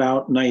spread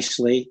out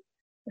nicely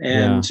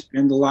and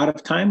spend a lot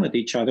of time with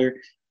each other.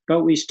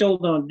 But we still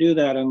don't do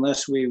that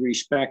unless we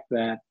respect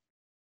that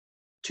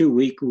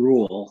 2-week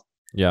rule.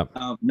 Yeah.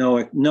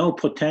 No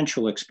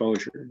potential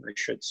exposure, I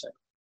should say.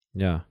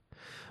 Yeah.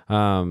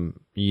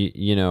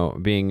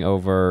 Being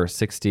over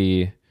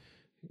 60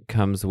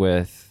 comes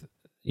with,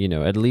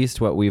 at least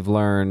what we've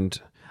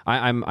learned.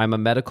 I'm a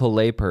medical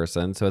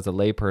layperson, so as a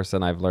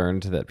layperson, I've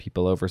learned that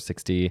people over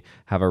 60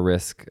 have a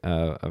risk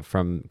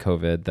from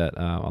COVID that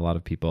a lot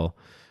of people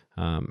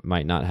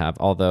might not have.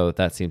 Although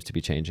that seems to be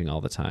changing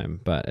all the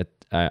time. But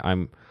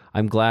I'm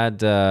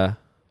glad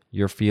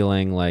you're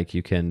feeling like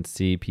you can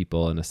see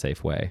people in a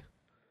safe way.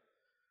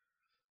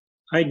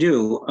 I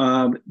do,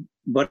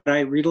 but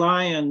I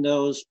rely on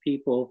those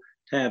people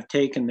to have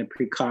taken the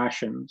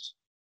precautions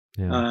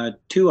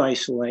to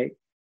isolate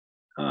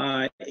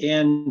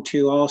and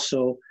to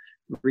also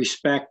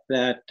respect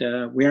that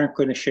we aren't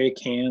going to shake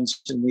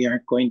hands and we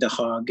aren't going to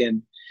hug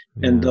and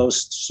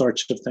those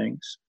sorts of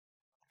things.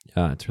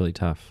 Yeah, it's really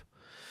tough.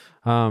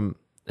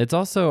 It's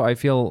also, I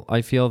feel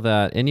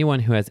that anyone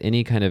who has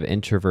any kind of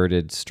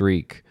introverted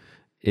streak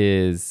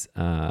is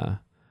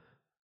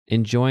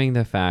enjoying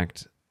the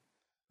fact,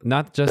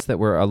 not just that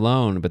we're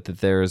alone, but that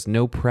there's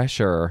no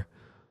pressure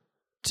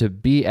to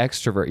be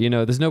extrovert.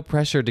 There's no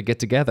pressure to get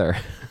together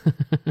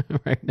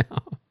right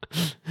now.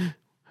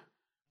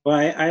 Well,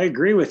 I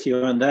agree with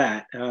you on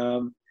that.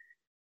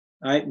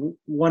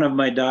 One of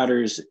my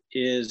daughters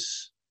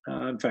is,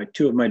 in fact,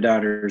 2 of my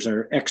daughters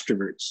are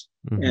extroverts,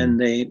 and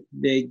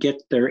they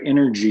get their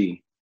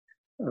energy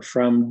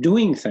from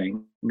doing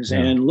things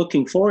and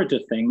looking forward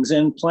to things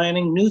and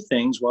planning new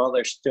things while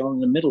they're still in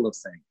the middle of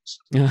things.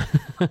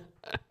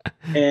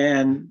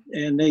 and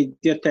they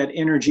get that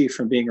energy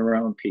from being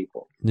around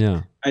people.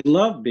 Yeah. I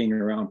love being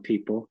around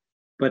people,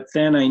 but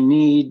then I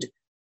need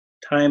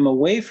time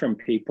away from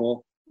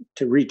people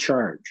to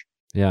recharge.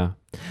 Yeah.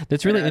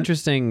 That's really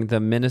interesting, the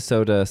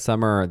Minnesota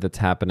summer that's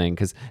happening,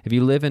 because if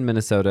you live in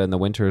Minnesota and the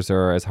winters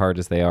are as hard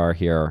as they are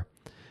here,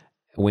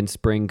 when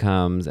spring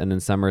comes and then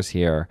summer's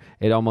here,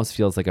 it almost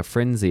feels like a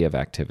frenzy of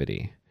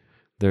activity.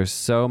 There's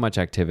so much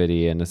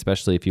activity, and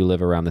especially if you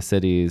live around the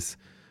cities,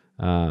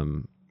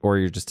 or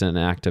you're just in an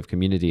active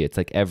community, it's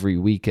like every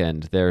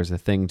weekend there's a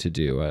thing to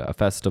do, a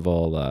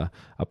festival, a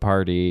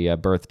party, a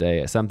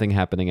birthday, something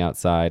happening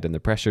outside, and the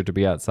pressure to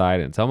be outside,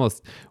 and it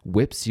almost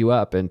whips you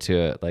up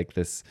into like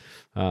this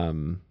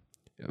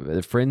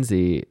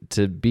frenzy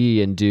to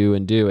be and do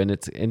and do. And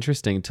it's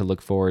interesting to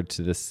look forward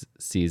to this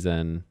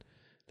season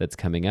that's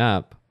coming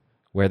up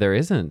where there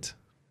isn't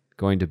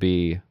going to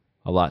be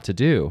a lot to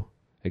do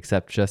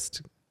except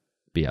just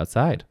be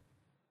outside,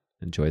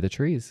 enjoy the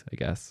trees, I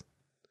guess.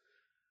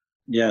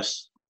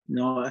 Yes.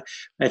 No,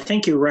 I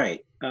think you're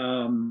right.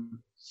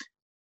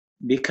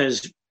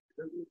 Because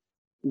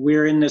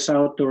we're in this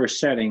outdoor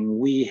setting,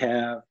 we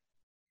have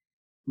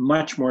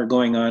much more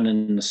going on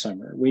in the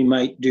summer. We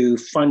might do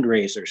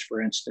fundraisers,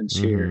 for instance,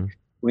 here.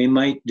 We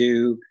might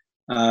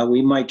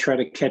try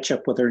to catch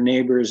up with our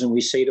neighbors, and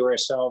we say to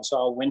ourselves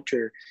all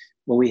winter,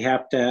 well, we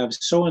have to have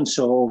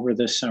so-and-so over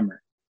this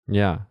summer.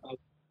 Yeah.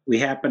 We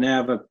happen to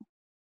have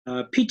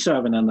a pizza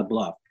oven on the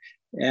bluff.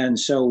 And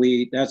so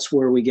that's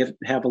where we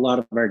have a lot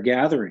of our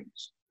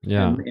gatherings.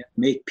 Yeah. And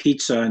make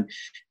pizza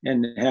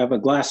and have a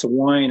glass of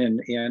wine and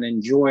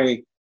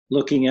enjoy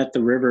looking at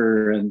the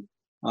river. And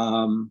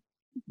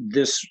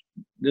this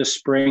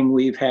spring,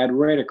 we've had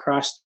right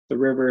across the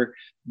river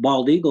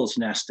bald eagles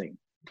nesting.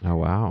 Oh,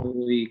 wow.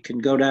 We can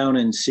go down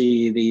and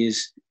see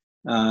these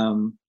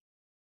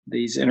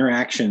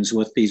interactions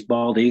with these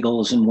bald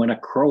eagles, and when a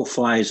crow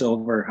flies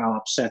over, how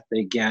upset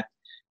they get,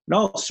 and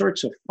all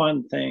sorts of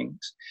fun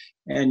things.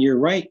 And you're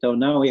right, though.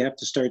 Now we have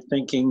to start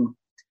thinking,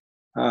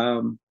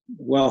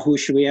 well, who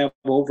should we have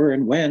over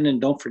and when? And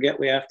don't forget,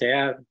 we have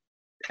to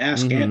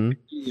ask Aunt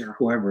Vicky or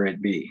whoever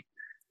it be.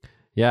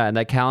 Yeah, and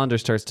that calendar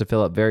starts to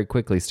fill up very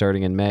quickly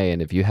starting in May.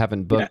 And if you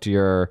haven't booked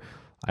your,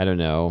 I don't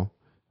know,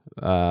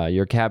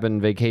 your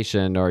cabin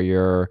vacation or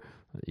your,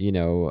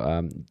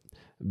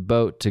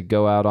 boat to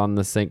go out on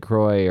the St.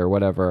 Croix or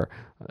whatever,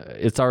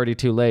 it's already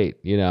too late,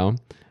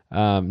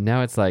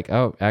 Now it's like,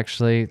 oh,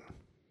 actually,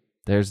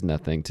 there's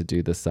nothing to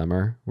do this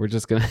summer. We're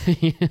just gonna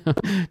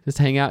just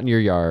hang out in your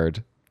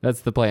yard.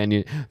 That's the plan.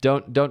 You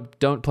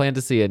don't plan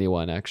to see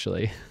anyone,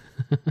 actually.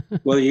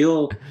 Well,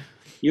 you'll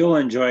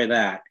enjoy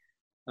that.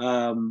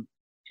 The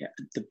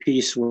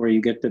piece where you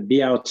get to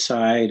be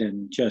outside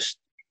and just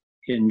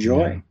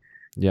enjoy.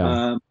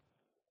 Yeah.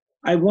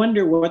 I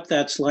wonder what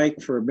that's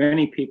like for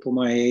many people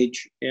my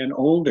age and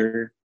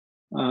older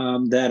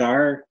that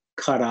are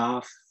cut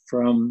off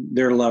from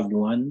their loved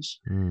ones,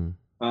 and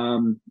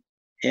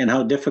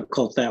how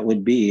difficult that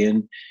would be.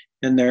 And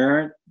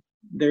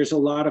there's a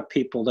lot of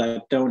people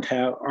that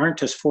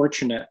aren't as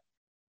fortunate,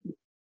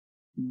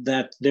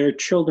 that their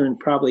children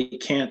probably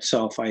can't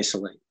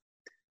self-isolate.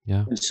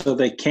 Yeah. And so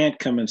they can't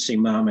come and see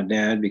mom and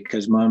dad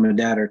because mom and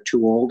dad are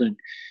too old.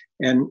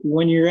 And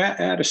when you're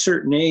at a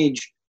certain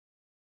age,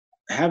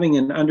 having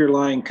an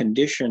underlying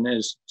condition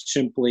is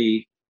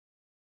simply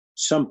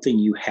something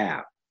you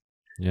have.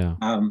 Yeah.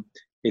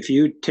 If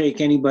you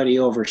take anybody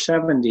over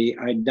 70,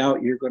 I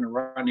doubt you're going to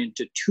run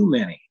into too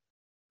many.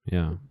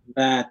 Yeah.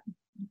 That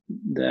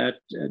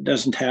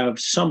doesn't have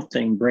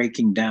something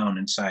breaking down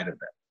inside of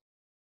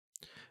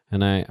it.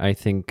 And I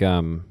think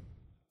a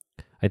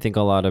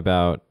lot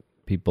about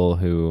people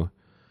who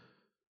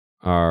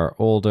are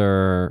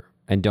older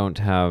and don't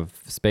have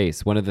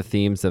space. One of the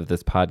themes of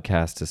this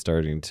podcast is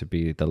starting to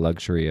be the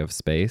luxury of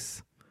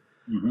space,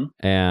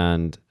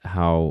 and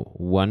how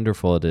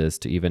wonderful it is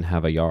to even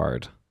have a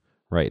yard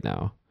right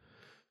now.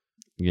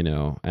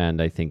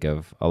 And I think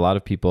of a lot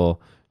of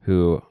people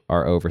who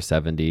are over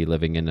 70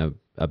 living in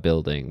a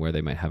building where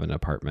they might have an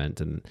apartment,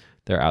 and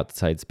their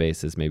outside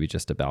space is maybe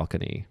just a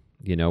balcony,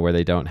 where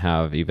they don't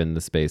have even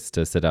the space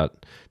to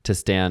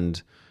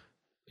stand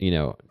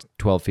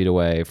 12 feet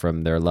away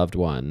from their loved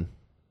one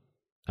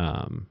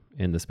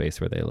in the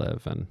space where they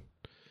live. And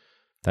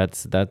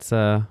that's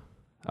a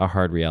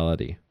hard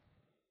reality.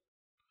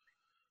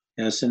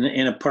 Yes,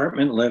 in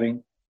apartment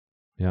living.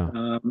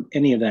 Yeah.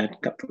 Any of that,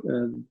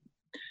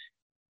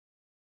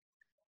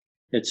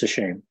 it's a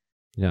shame.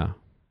 Yeah.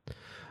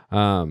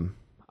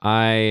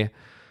 I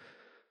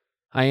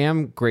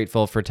am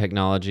grateful for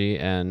technology,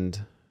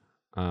 and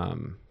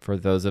for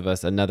those of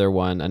us,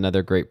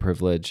 another great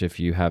privilege if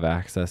you have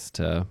access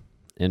to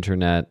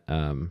internet,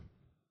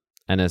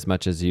 and as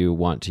much as you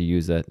want to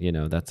use it,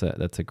 that's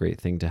a great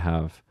thing to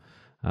have.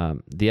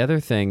 The other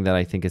thing that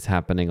I think is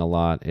happening a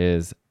lot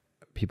is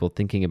people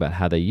thinking about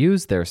how they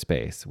use their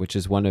space, which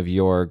is one of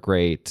your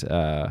great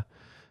skills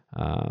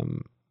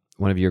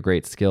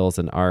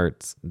and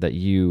arts that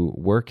you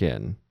work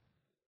in,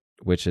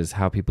 which is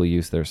how people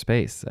use their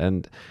space.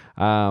 And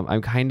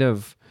I'm kind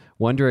of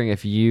wondering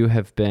if you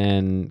have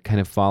been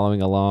kind of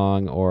following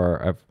along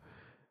or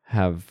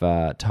have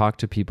talked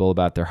to people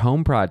about their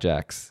home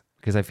projects,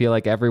 because I feel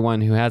like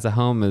everyone who has a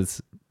home is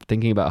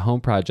thinking about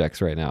home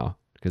projects right now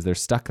because they're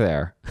stuck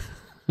there.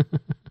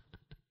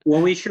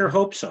 Well, we sure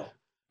hope so.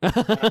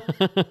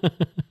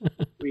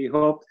 We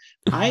hope.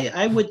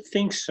 I would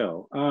think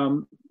so.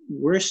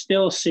 We're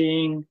still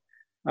seeing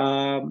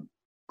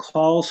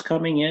calls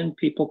coming in,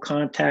 people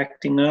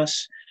contacting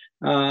us,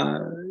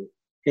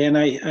 and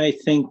I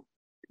think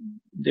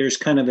there's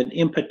kind of an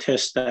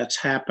impetus that's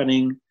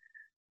happening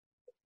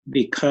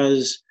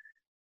because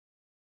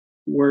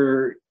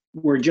we're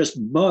just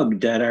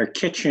bugged that our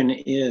kitchen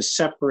is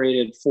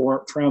separated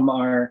from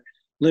our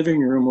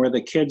living room where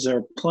the kids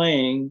are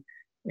playing,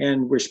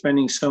 and we're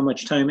spending so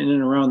much time in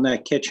and around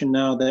that kitchen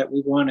now that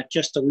we want it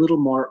just a little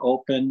more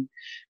open,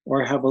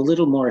 or have a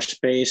little more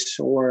space,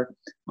 or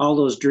all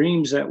those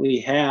dreams that we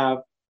have,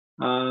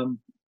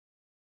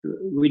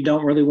 we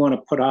don't really want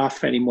to put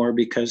off anymore,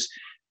 because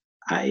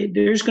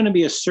there's going to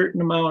be a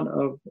certain amount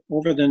of,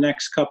 over the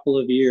next couple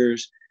of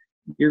years,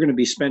 you're going to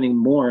be spending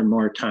more and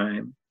more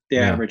time, the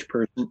average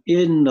person,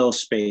 in those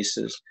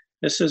spaces.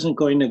 This isn't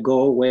going to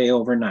go away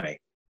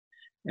overnight.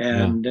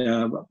 And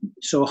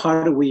so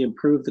how do we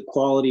improve the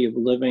quality of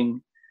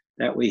living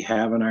that we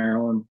have in our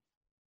own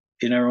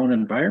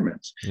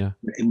environments? Yeah.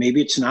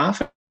 Maybe it's an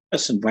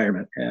office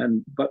environment,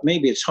 but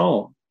maybe it's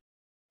home.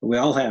 We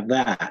all have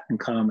that in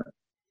common.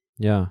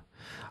 Yeah.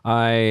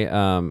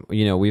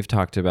 We've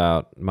talked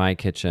about my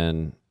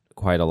kitchen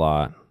quite a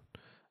lot.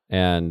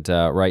 And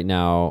right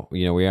now,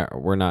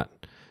 we're not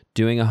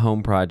doing a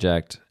home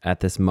project at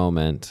this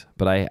moment,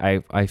 but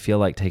I feel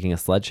like taking a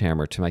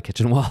sledgehammer to my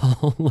kitchen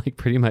wall like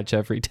pretty much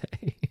every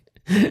day.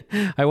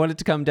 I want it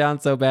to come down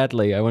so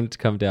badly.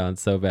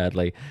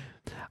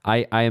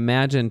 I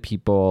imagine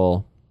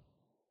people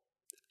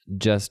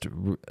just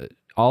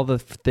all the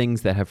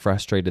things that have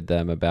frustrated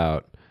them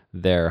about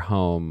their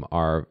home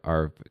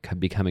are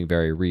becoming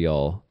very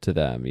real to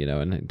them, you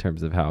know, in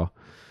terms of how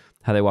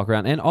they walk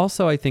around. And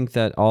also I think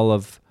that all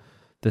of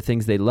the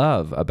things they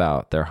love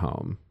about their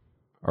home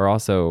are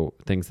also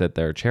things that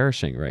they're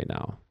cherishing right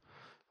now,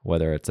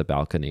 whether it's a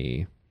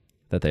balcony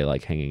that they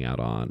like hanging out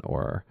on,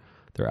 or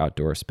their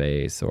outdoor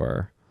space,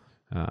 or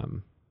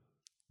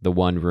the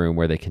one room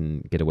where they can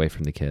get away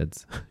from the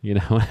kids, you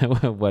know,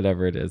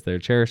 whatever it is, they're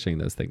cherishing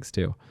those things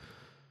too.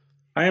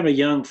 I have a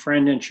young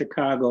friend in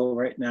Chicago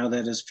right now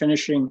that is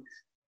finishing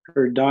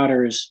her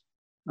daughter's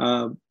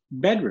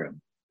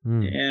bedroom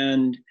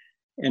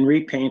and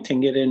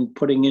repainting it and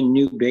putting in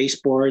new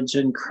baseboards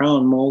and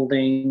crown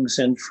moldings,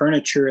 and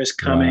furniture is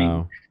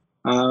coming.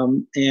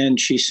 Wow. And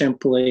she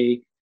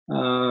simply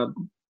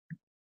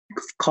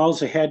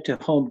calls ahead to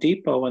Home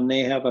Depot, and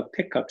they have a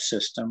pickup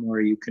system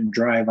where you can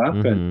drive up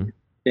and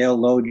they'll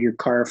load your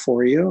car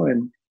for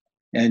you.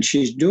 And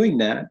she's doing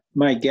that.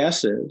 My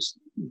guess is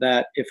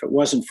that if it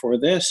wasn't for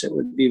this, it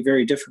would be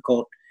very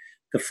difficult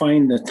to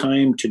find the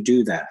time to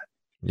do that.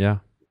 Yeah.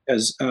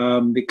 Because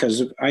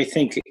I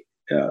think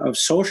of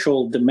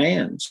social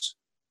demands.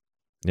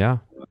 Yeah.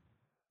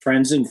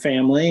 Friends and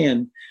family.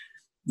 And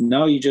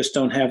no, you just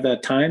don't have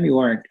that time. You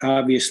aren't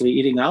obviously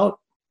eating out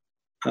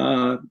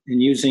and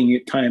using your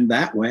time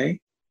that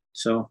way.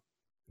 So.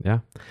 Yeah.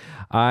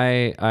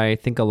 I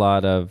think a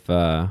lot of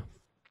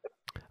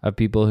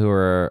people who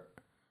are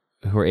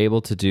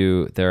able to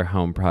do their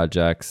home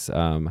projects,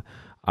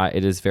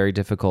 it is very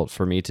difficult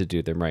for me to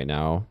do them right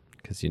now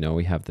because, you know,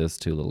 we have those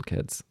 2 little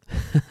kids.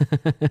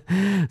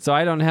 So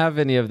I don't have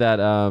any of that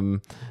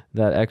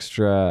that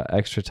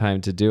extra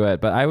time to do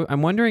it. But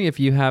I'm wondering if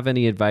you have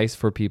any advice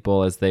for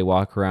people as they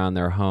walk around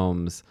their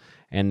homes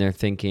and they're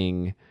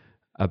thinking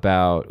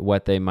about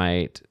what they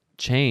might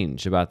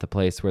change about the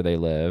place where they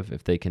live,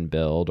 if they can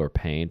build or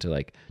paint, or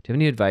like, do you have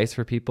any advice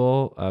for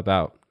people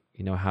about,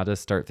 you know, how to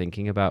start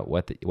thinking about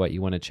what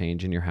you want to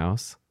change in your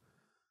house?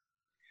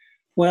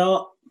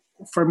 Well,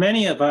 for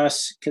many of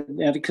us,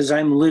 because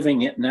I'm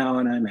living it now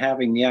and I'm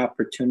having the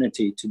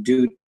opportunity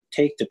to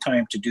take the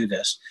time to do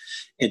this,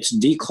 it's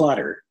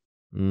declutter.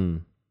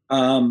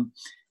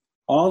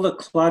 All the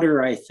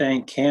clutter, I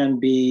think, can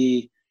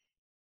be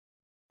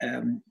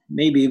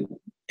maybe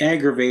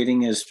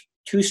aggravating is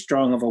too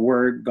strong of a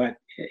word, but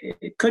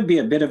it could be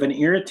a bit of an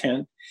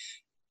irritant.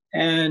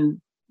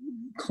 And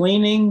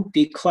cleaning,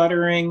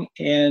 decluttering,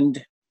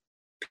 and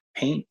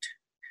paint,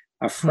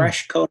 a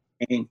fresh coat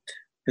of paint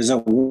is a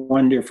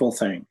wonderful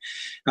thing.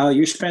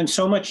 You spend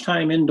so much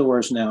time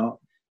indoors now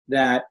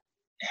that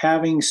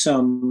having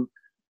some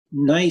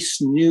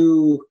nice,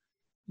 new,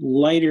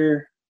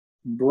 lighter,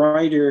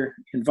 brighter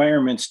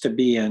environments to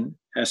be in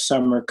as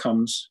summer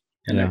comes,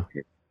 and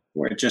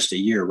or just a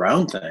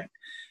year-round thing,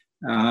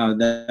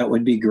 that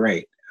would be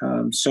great.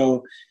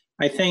 So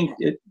I think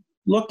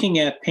looking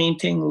at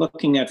painting,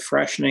 looking at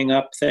freshening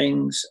up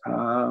things,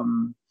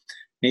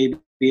 maybe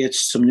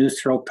it's some new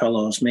throw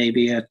pillows,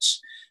 maybe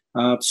it's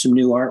some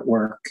new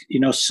artwork, you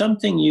know,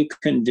 something you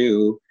can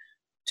do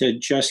to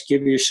just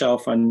give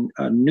yourself a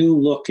new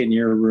look in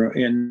your room,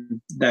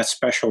 in that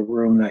special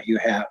room that you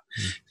have.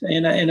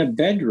 In a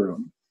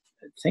bedroom,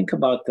 think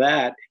about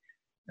that.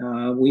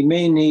 We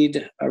may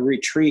need a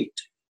retreat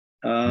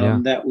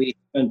that we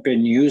haven't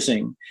been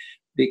using,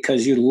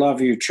 because you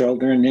love your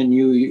children and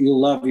you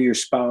love your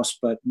spouse,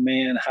 but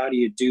man, how do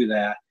you do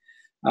that?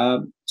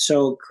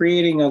 So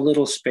creating a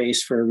little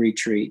space for a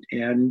retreat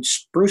and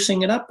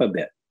sprucing it up a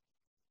bit.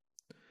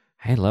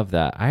 I love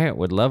that. I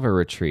would love a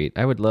retreat.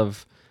 I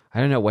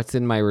don't know what's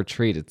in my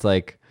retreat. It's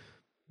like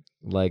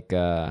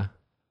I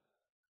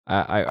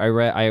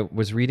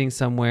was reading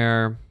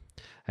somewhere,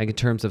 like in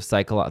terms of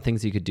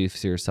things you could do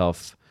for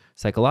yourself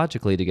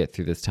psychologically to get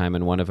through this time,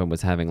 and one of them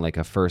was having like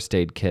a first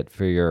aid kit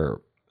for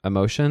your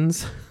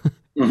emotions.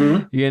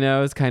 You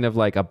know, it's kind of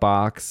like a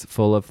box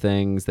full of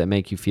things that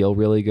make you feel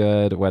really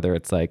good, whether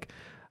it's like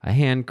a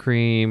hand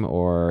cream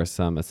or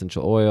some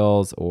essential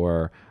oils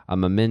or a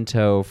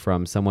memento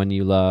from someone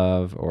you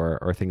love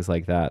or things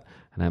like that.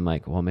 And I'm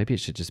like, well, maybe it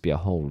should just be a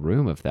whole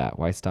room of that.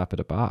 Why stop at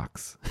a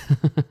box?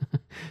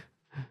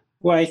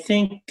 Well, I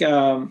think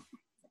to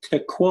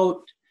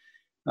quote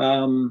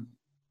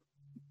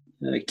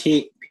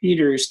Kate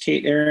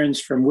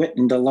Ahrens from Wit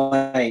and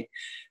Delight,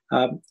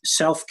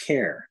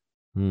 self-care.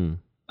 When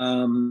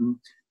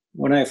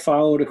I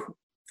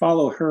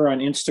follow her on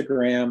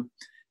Instagram,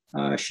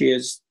 she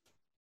has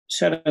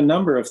said a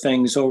number of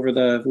things over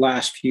the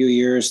last few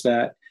years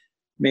that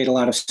made a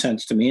lot of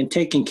sense to me. And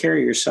taking care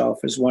of yourself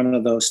is one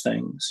of those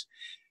things.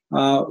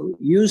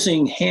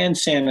 Using hand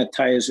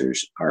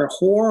sanitizers are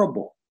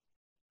horrible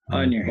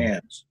on your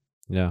hands.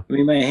 Yeah. I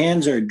mean, my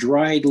hands are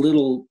dried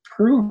little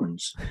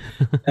prunes.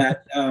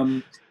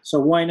 So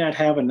why not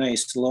have a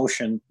nice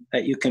lotion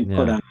that you can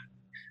put on?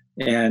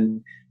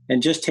 and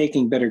just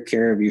taking better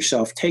care of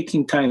yourself,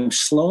 taking time,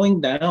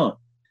 slowing down.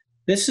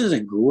 This is a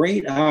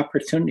great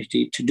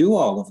opportunity to do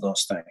all of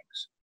those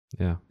things.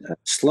 Yeah.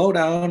 Slow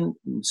down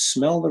and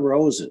smell the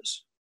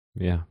roses.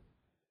 Yeah.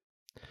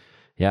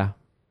 Yeah.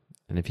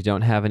 And if you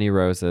don't have any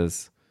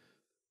roses,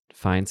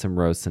 find some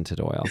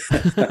rose-scented oil.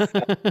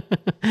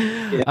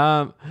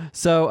 Yeah.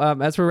 So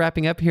as we're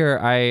wrapping up here,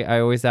 I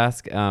always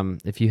ask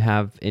if you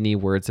have any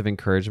words of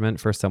encouragement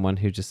for someone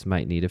who just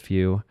might need a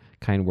few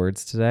kind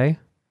words today.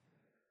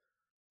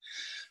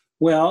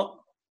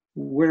 Well,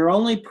 we're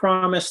only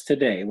promised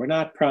today. We're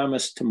not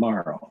promised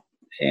tomorrow.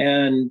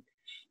 And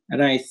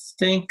I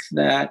think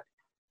that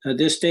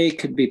this day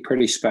could be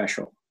pretty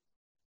special.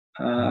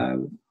 I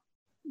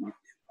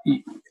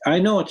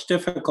know it's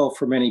difficult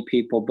for many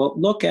people, but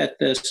look at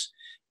this.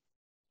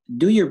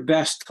 Do your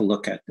best to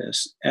look at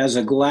this as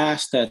a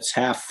glass that's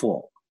half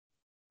full.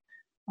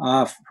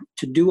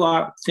 To do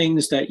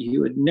things that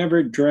you had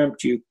never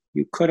dreamt you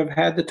could have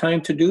had the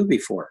time to do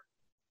before.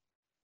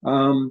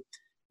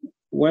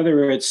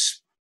 Whether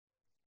it's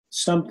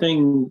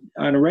something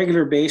on a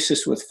regular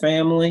basis with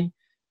family,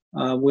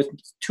 with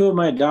two of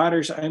my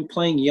daughters, I'm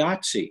playing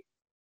Yahtzee.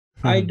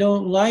 I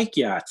don't like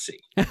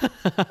Yahtzee.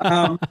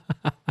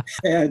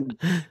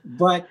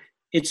 But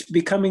it's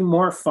becoming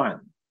more fun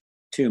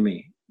to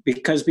me,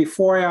 because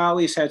before I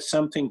always had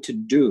something to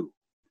do.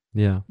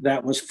 Yeah.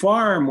 That was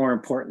far more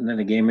important than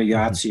a game of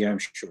Yahtzee, I'm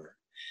sure.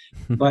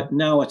 But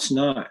now it's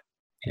not.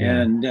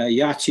 Yeah. And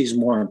Yahtzee is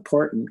more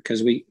important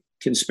because we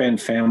can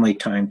spend family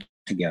time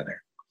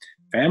together.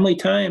 Family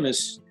time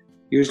is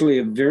usually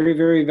a very,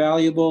 very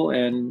valuable,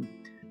 and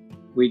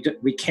we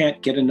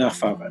can't get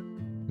enough of it.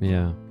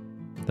 Yeah,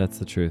 that's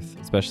the truth,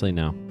 especially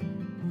now.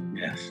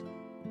 Yes.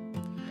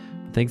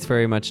 Thanks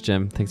very much,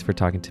 Jim. Thanks for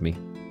talking to me.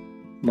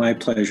 My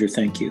pleasure.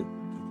 Thank you.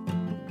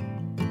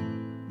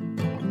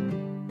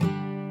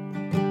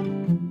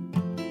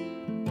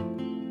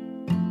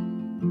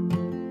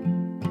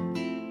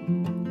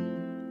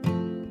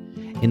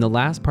 In the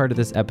last part of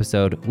this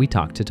episode, we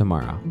talked to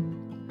Tamara.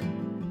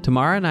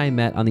 Tamara and I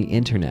met on the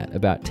internet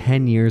about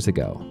 10 years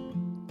ago.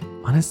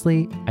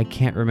 Honestly, I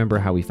can't remember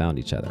how we found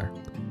each other.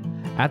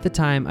 At the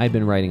time, I'd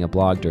been writing a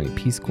blog during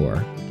Peace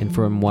Corps, and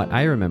from what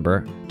I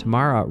remember,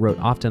 Tamara wrote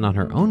often on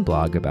her own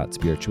blog about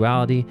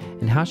spirituality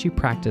and how she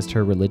practiced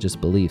her religious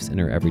beliefs in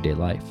her everyday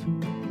life.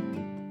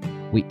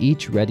 We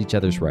each read each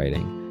other's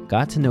writing,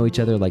 got to know each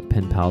other like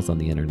pen pals on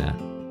the internet.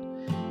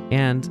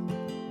 And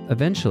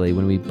eventually,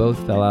 when we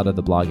both fell out of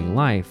the blogging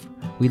life,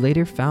 we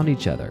later found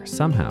each other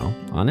somehow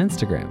on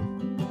Instagram.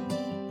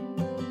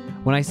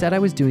 When I said I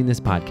was doing this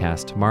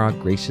podcast, Tamara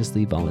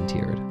graciously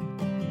volunteered.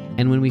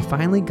 And when we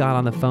finally got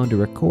on the phone to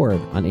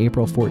record on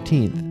April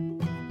 14th,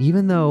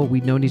 even though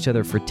we'd known each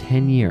other for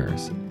 10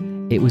 years,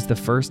 it was the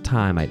first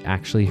time I'd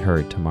actually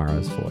heard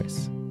Tamara's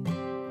voice.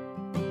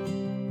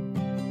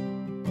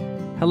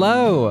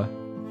 Hello!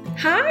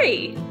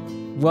 Hi!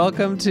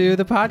 Welcome to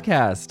the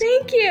podcast.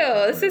 Thank you.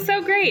 This is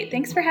so great.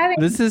 Thanks for having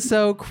me. This is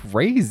so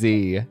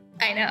crazy.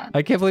 I know.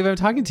 I can't believe I'm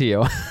talking to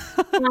you.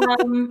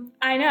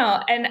 I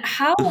know. And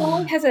how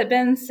long has it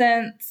been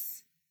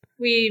since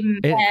we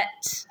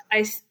met?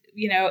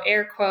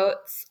 Air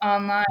quotes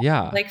online.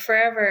 Yeah. Like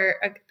forever.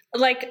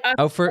 Probably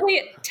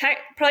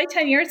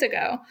 10 years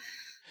ago.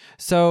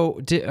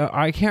 So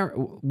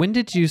when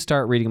did you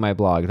start reading my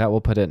blog? That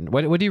will put in.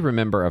 What do you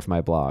remember of my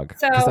blog?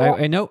 Because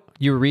I know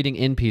you were reading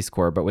in Peace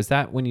Corps, but was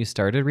that when you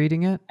started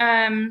reading it?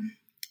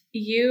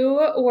 You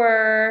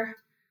were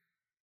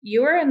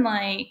in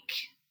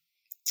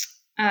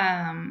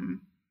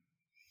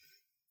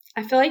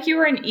I feel like you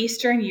were in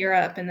Eastern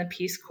Europe in the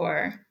Peace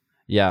Corps.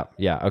 Yeah.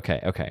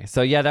 Okay.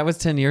 So yeah, that was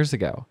 10 years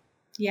ago.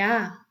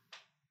 Yeah.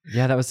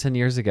 Yeah, that was 10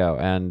 years ago.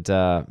 And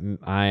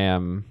I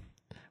am,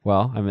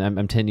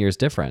 I'm 10 years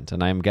different,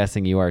 and I'm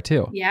guessing you are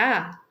too.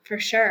 Yeah, for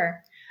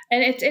sure.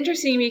 And it's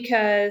interesting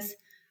because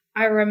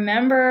I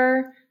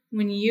remember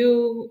when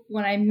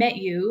I met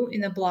you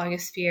in the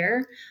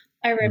blogosphere,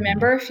 I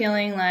remember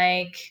feeling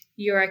like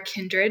you're a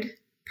kindred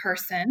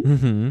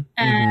person.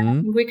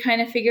 And we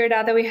kind of figured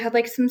out that we had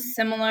like some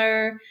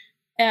similar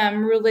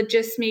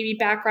religious maybe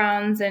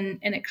backgrounds, and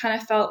it kind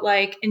of felt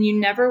like, and you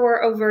never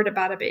were overt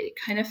about it, but it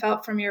kind of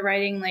felt from your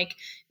writing like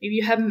maybe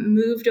you haven't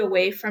moved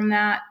away from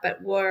that, but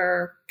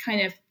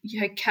you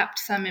had kept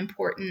some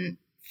important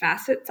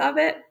facets of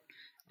it.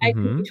 I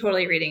could be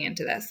totally reading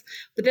into this,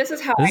 but this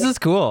is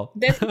cool.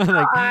 This is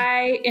how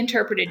I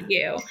interpreted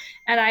you.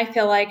 And I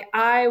feel like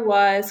I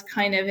was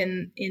kind of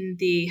in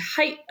the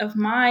height of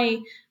my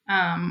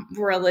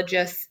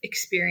religious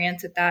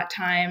experience at that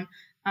time,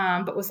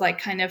 but was like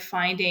kind of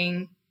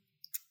finding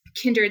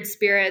kindred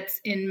spirits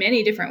in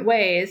many different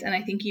ways. And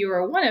I think you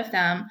were one of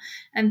them.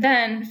 And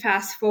then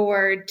fast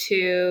forward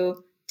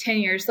to 10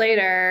 years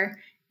later,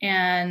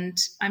 and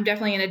I'm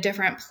definitely in a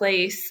different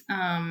place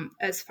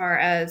as far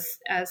as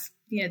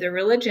the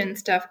religion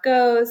stuff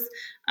goes.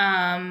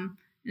 And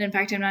in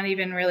fact, I'm not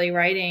even really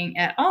writing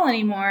at all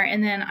anymore.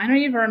 And then I don't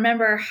even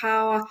remember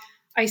how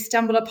I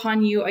stumbled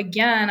upon you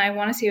again. I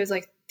want to say it was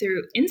like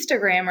through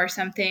Instagram or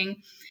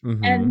something.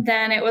 Mm-hmm. And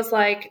then it was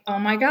like, oh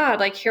my God,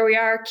 like here we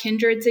are,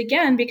 kindreds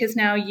again, because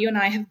now you and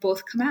I have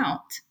both come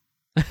out.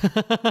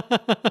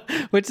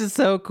 Which is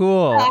so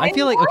cool. I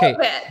feel like, okay,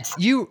 it.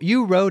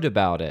 You wrote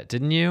about it,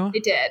 didn't you? I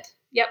did.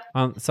 Yep.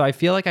 So I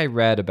feel like I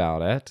read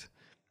about it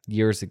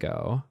years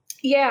ago.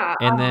 Yeah.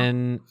 And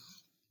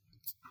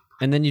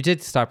then you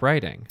did stop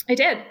writing. I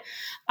did.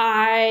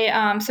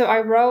 So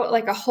I wrote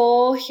like a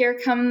whole Here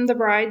Come the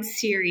Bride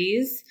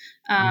series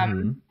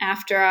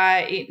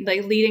after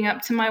leading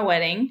up to my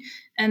wedding.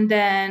 And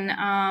then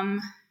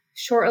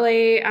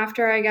shortly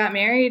after I got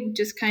married,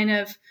 just kind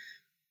of,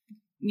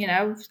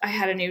 I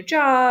had a new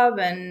job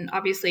and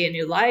obviously a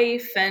new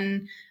life.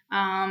 And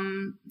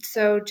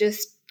so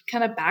just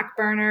kind of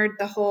backburnered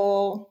the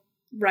whole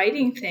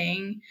writing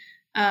thing,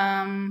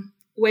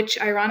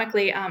 which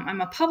ironically,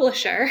 I'm a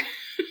publisher.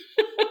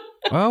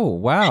 Oh,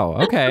 wow.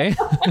 Okay.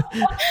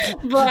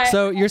 But,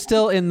 so you're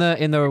still in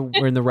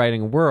the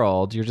writing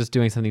world. You're just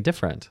doing something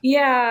different.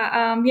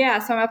 Yeah.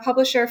 So I'm a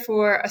publisher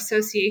for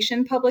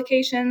association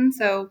publications.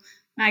 So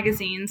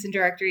magazines and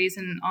directories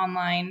and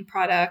online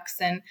products.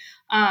 And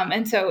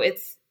so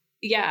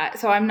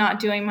so I'm not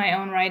doing my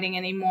own writing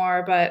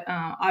anymore, but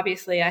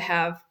obviously I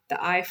have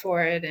the eye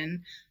for it.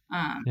 And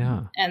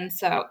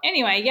so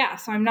anyway,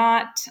 so I am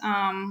not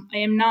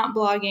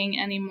blogging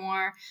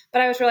anymore,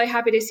 but I was really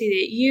happy to see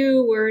that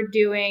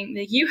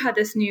you had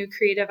this new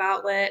creative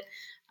outlet.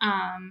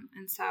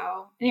 And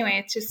so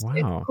anyway, it's just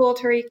it's cool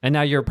to read. And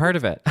now you're a part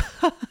of it.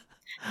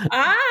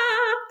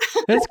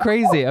 That's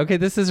crazy. Okay.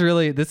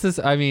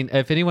 I mean,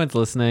 if anyone's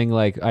listening,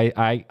 like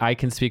I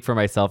can speak for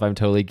myself. I'm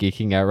totally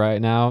geeking out right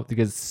now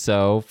because it's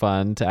so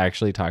fun to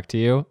actually talk to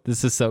you.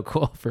 This is so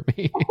cool for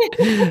me.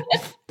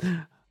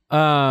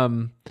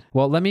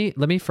 Well, let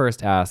me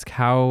first ask,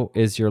 how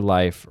is your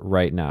life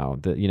right now?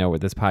 That,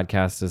 what this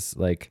podcast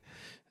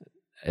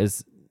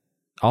is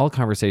all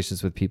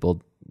conversations with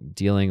people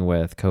dealing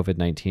with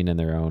COVID-19 in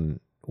their own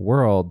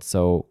world.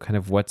 So kind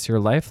of what's your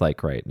life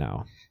like right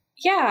now?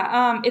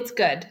 Yeah, it's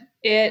good.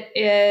 It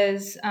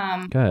is,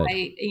 good.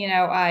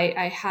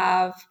 I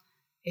have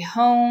a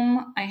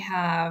home.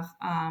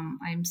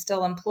 I'm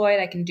still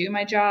employed. I can do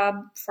my job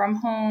from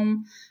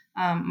home.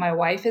 My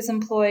wife is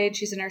employed.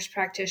 She's a nurse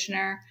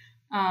practitioner.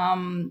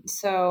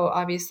 So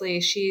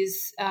obviously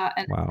she's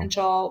an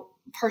essential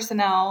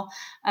personnel.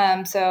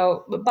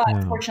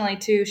 But fortunately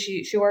too,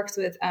 she works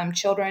with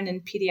children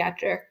in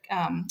pediatric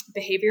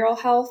behavioral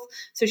health.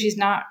 So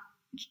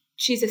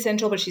she's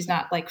essential, but she's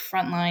not like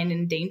frontline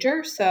in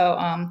danger.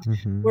 So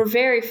we're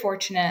very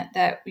fortunate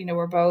that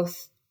we're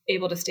both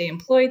able to stay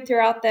employed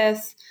throughout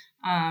this.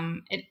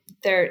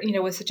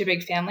 With such a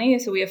big family.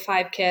 So we have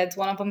 5 kids.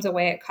 One of them's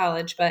away at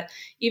college, but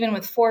even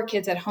with 4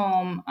 kids at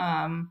home,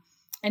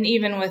 and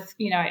even with,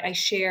 I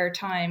share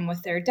time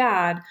with their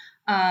dad,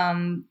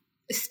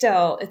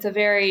 still it's a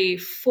very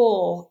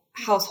full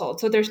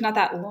household. So there's not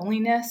that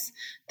loneliness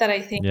that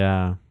I think,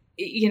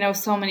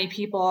 so many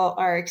people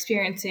are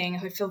experiencing.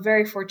 I feel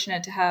very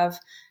fortunate to have,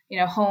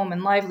 home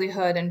and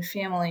livelihood and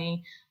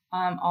family,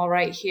 all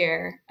right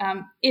here.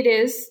 It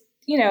is,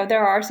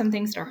 there are some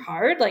things that are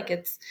hard. Like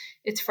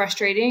it's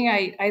frustrating.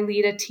 I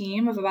lead a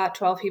team of about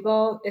 12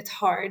 people. It's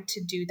hard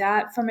to do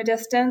that from a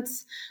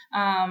distance.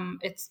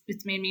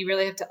 It's made me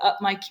really have to up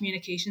my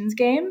communications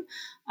game.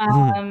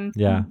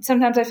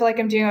 Sometimes I feel like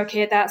I'm doing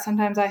okay at that.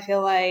 Sometimes I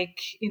feel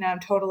like, I'm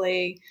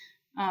totally,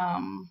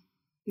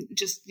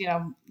 just,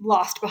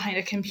 lost behind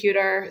a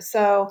computer.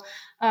 So,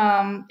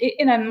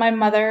 my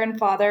mother and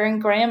father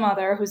and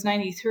grandmother, who's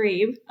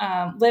 93,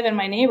 live in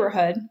my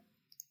neighborhood.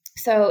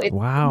 So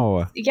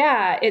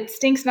it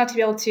stinks not to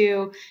be able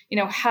to,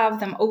 have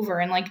them over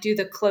and like do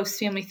the close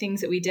family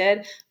things that we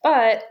did,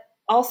 but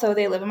also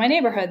they live in my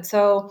neighborhood.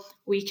 So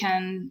we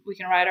can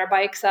ride our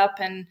bikes up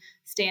and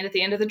stand at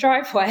the end of the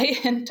driveway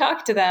and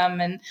talk to them.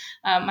 And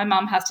my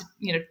mom has to,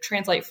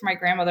 translate for my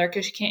grandmother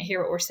because she can't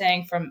hear what we're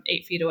saying from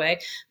 8 feet away.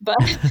 But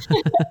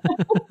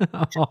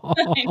I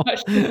know,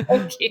 she's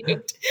so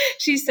cute.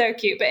 She's so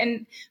cute.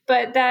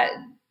 But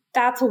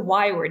that's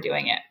why we're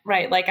doing it,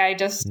 right? Like I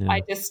just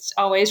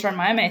always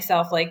remind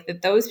myself like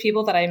that those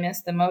people that I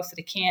miss the most that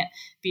I can't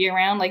be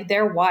around, like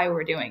they're why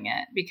we're doing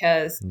it,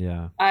 because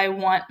I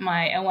want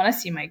to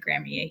see my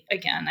Grammy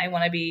again. I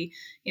want to be,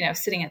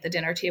 sitting at the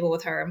dinner table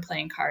with her and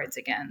playing cards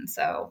again.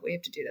 So we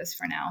have to do this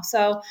for now.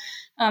 So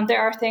there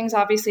are things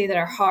obviously that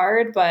are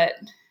hard, but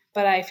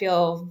I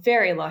feel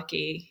very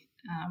lucky.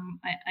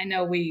 I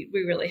know we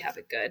really have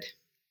it good.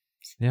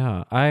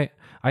 Yeah, I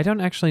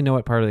don't actually know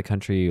what part of the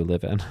country you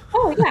live in.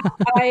 Oh, yeah.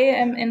 I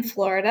am in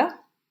Florida.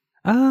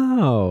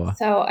 Oh.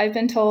 So I've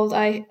been told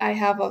I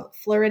have a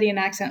Floridian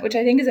accent, which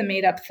I think is a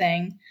made-up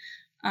thing.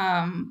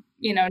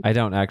 I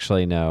don't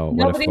actually know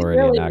what a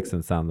Floridian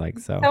accent sounds like.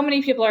 So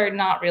many people are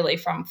not really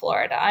from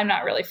Florida. I'm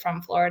not really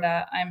from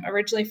Florida. I'm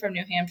originally from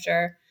New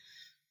Hampshire,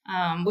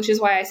 which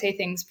is why I say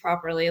things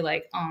properly,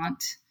 like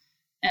aunt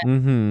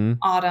and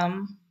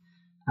autumn.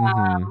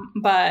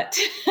 But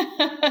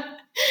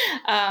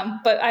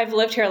But I've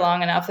lived here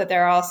long enough that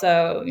there are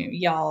also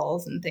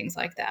y'alls and things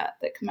like that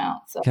come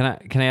out. So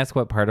can I ask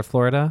what part of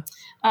Florida?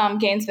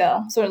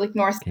 Gainesville, sort of like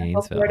North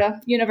Central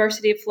Florida,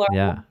 University of Florida.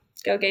 Yeah.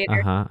 Go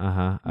Gators.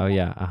 Oh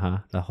yeah.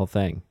 The whole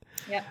thing.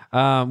 Yeah.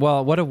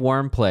 Well, what a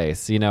warm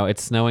place.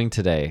 It's snowing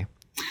today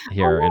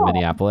here in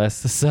Minneapolis.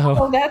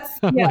 So that's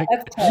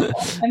that's terrible.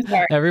 I'm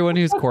sorry. Everyone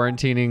who's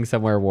quarantining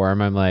somewhere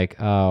warm, I'm like,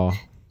 oh,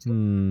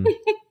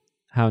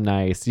 how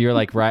nice. You're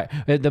like, right.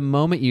 At the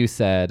moment you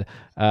said,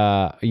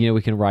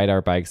 we can ride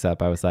our bikes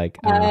up, I was like,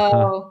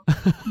 oh,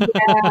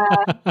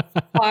 yeah.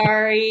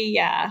 Sorry.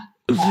 Yeah.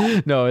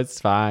 No, it's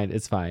fine.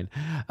 It's fine.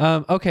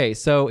 Okay,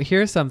 so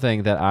here's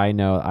something that I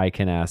know I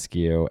can ask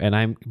you, and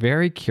I'm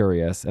very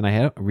curious, and I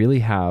don't really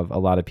have a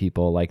lot of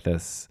people like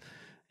this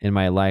in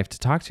my life to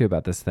talk to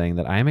about this thing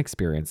that I'm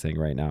experiencing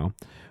right now,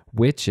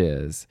 which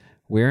is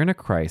we're in a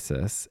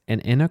crisis,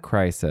 and in a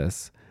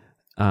crisis,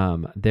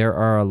 there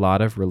are a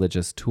lot of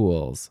religious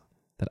tools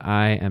that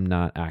I am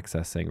not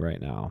accessing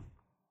right now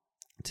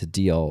to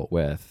deal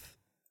with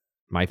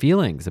my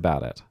feelings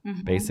about it,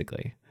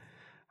 basically.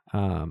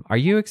 Are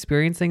you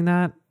experiencing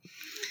that?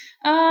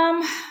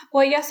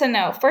 Well, yes and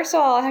no. First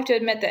of all, I have to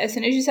admit that as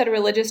soon as you said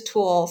religious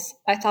tools,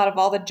 I thought of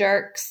all the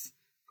jerks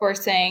who are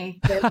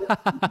saying,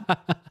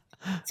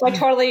 so I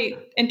totally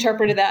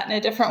interpreted that in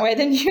a different way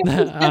than you.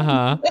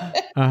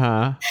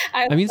 I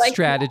mean, like,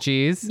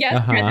 strategies.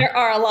 Yes, there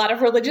are a lot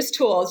of religious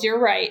tools. You're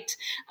right.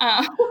 We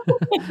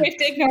have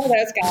to ignore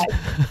those guys.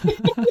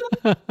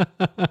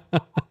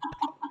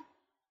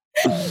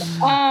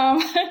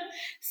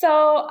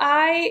 So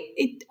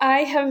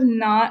I have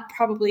not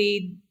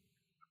probably,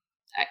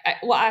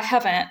 I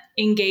haven't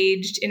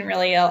engaged in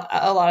really a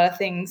lot of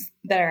things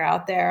that are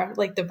out there,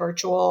 like the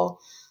virtual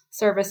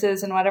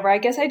services and whatever. I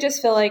guess I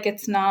just feel like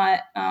it's not,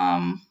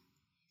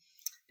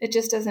 it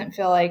just doesn't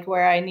feel like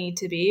where I need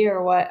to be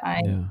or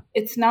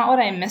it's not what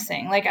I'm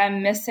missing. Like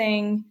I'm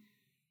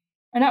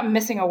not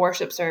missing a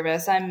worship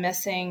service. I'm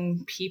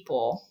missing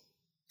people.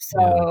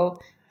 So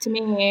to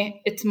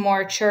me, it's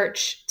more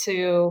church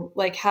to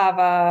like have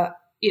a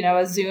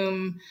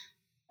Zoom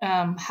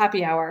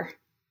happy hour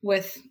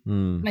with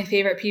my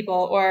favorite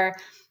people, or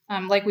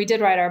like we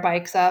did ride our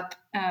bikes up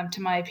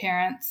to my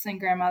parents and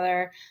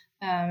grandmother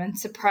and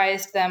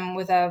surprised them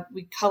with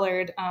we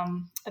colored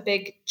a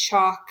big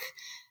chalk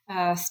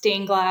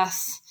stained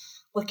glass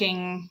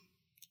looking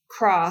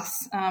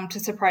cross to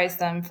surprise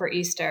them for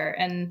Easter.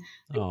 And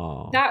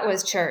that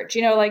was church,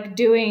 like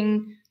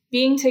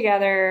being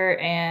together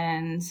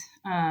and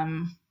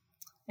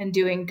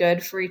doing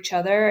good for each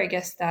other. I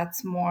guess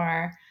that's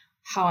more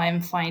how I'm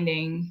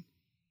finding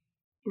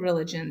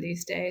religion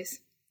these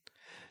days.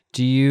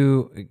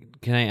 Can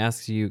I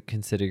ask you,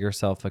 consider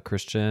yourself a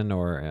Christian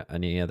or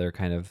any other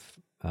kind of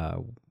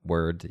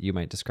word that you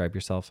might describe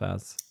yourself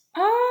as?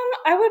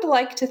 I would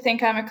like to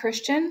think I'm a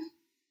Christian.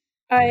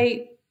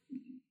 I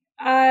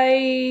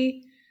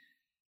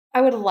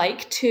would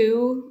like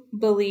to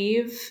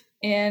believe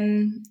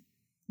in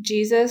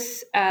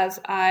Jesus as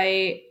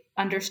I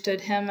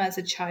understood him as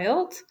a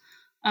child.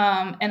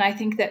 And I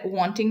think that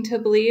wanting to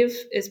believe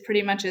is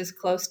pretty much as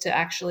close to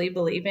actually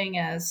believing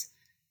as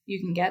you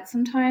can get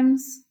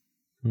sometimes.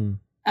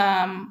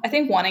 I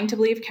think wanting to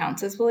believe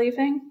counts as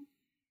believing,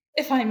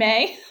 if I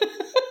may.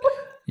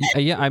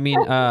 Yeah, I mean,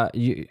 I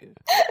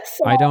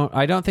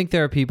don't think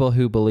there are people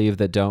who believe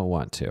that don't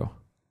want to.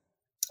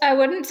 I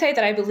wouldn't say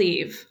that I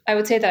believe. I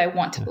would say that I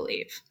want to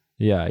believe.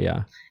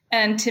 Yeah.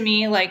 And to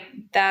me, like,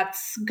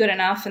 that's good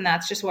enough, and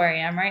that's just where I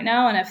am right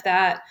now. And if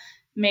that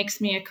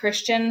makes me a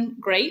Christian,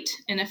 great.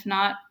 And if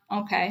not,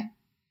 okay.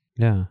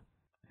 Yeah.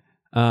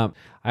 I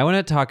want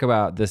to talk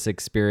about this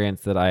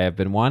experience that I have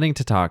been wanting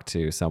to talk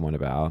to someone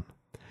about.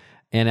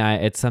 And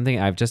it's something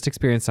I've just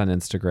experienced on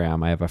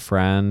Instagram. I have a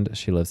friend,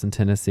 she lives in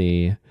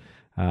Tennessee.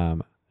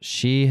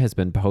 She has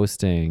been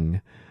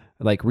reposting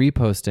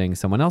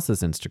someone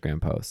else's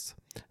Instagram posts.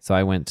 So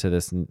I went to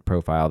this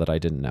profile that I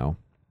didn't know.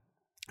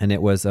 And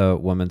it was a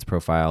woman's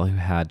profile who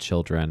had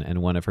children,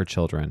 and one of her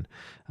children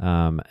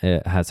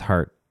it has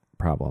heart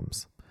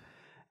problems.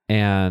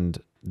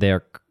 And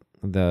the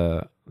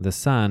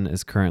son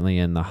is currently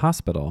in the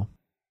hospital.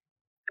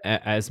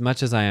 As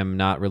much as I am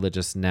not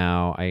religious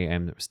now, I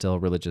am still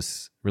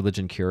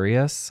religion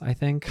curious, I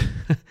think.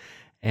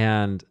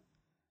 And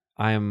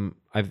I'm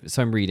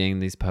reading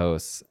these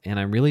posts, and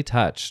I'm really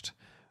touched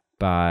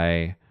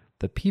by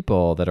the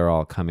people that are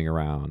all coming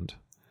around.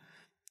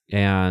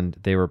 And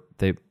I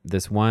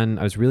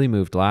was really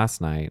moved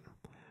last night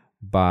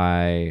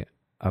by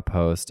a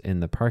post in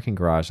the parking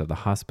garage of the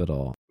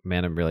hospital.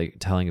 Man, I'm really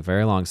telling a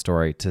very long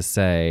story to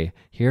say,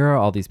 here are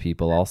all these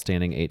people all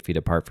standing 8 feet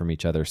apart from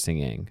each other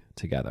singing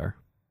together.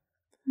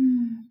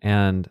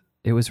 And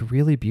it was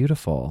really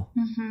beautiful.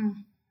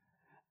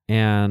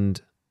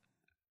 And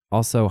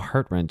also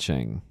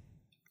heart-wrenching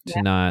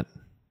to not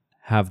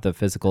have the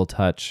physical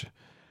touch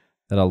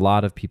that a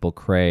lot of people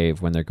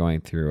crave when they're going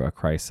through a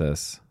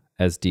crisis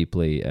as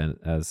deeply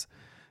as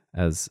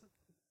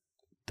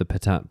the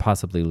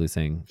possibly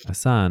losing a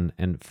son,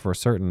 and for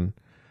certain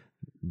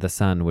the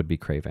son would be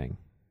craving,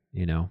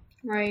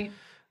 right,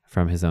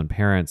 from his own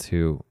parents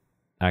who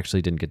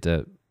actually didn't get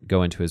to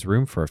go into his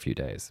room for a few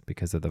days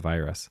because of the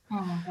virus.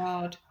 Oh my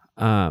God.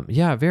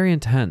 Yeah, very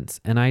intense.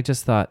 And I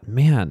just thought,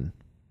 man,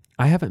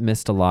 I haven't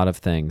missed a lot of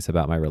things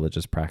about my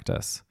religious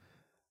practice,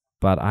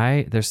 but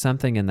there's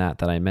something in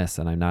that I miss,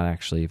 and I'm not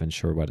actually even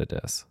sure what it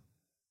is.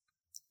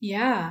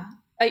 Yeah.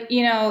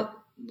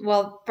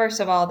 Well,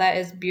 first of all, that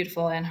is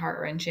beautiful and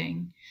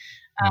heart-wrenching.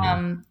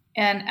 And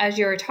as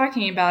you were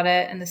talking about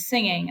it and the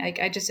singing,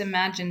 I just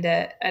imagined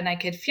it and I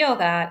could feel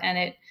that. And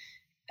it,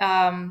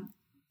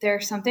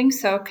 there's something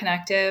so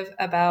connective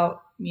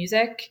about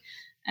music.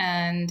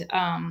 And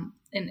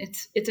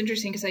it's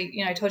interesting because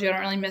I told you I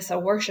don't really miss a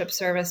worship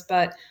service,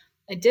 but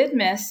I did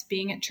miss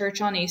being at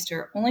church on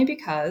Easter only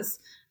because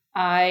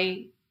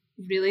I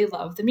really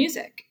love the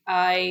music.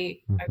 I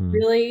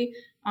really,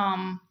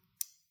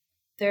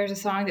 there's a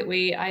song that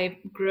I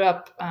grew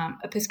up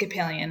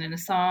Episcopalian, and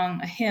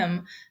a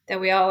hymn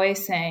that we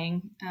always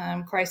sang,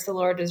 Christ the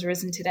Lord is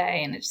risen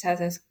today. And it just has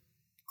this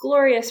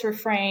glorious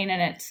refrain,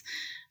 and it's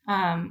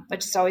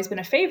just always been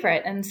a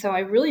favorite. And so I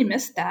really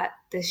missed that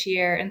this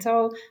year. And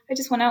so I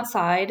just went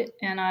outside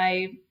and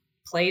I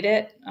played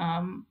it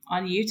on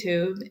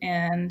YouTube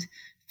and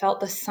felt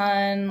the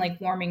sun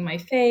like warming my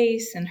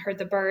face and heard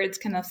the birds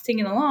kind of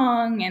singing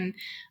along. And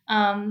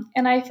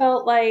I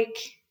felt like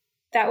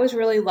that was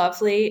really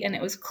lovely and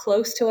it was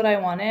close to what I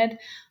wanted.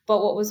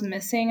 But what was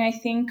missing, I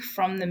think,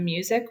 from the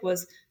music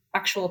was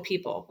actual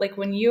people. Like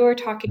when you were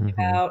talking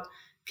about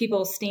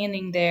people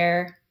standing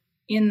there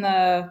in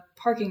the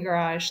parking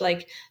garage,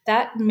 like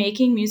that,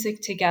 making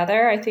music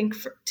together, I think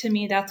to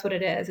me, that's what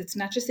it is. It's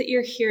not just that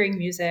you're hearing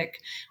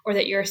music or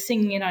that you're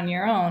singing it on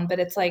your own, but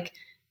it's like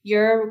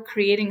you're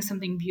creating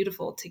something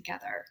beautiful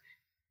together.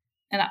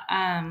 And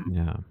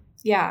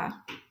yeah,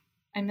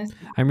 I miss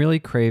that. I'm really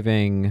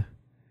craving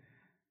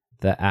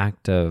the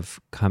act of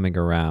coming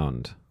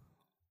around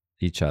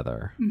each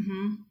other,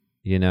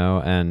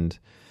 and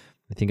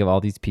I think of all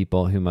these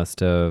people who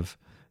must have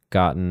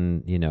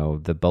gotten,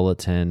 the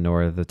bulletin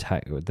or the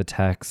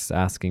text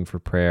asking for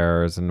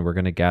prayers, and we're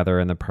going to gather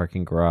in the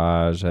parking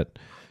garage at,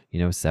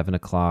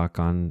 7:00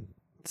 on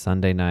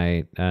Sunday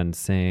night and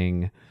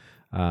sing,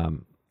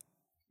 and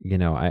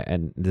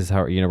this is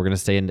how, we're going to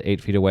stay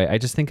 8 feet away. I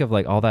just think of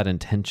like all that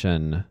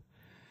intention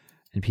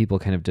and people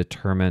kind of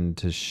determined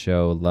to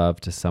show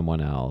love to someone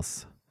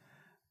else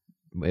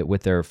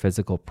with their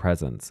physical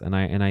presence. And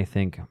I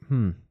think,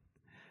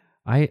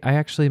 I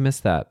actually miss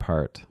that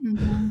part.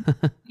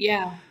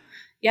 Yeah.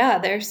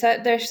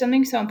 There's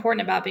something so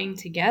important about being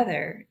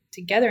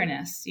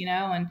togetherness,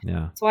 and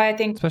that's why I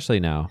think,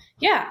 especially now.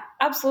 Yeah,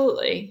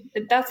 absolutely.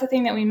 That's the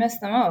thing that we miss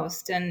the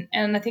most. And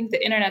I think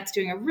the internet's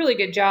doing a really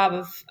good job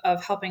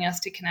of helping us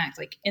to connect,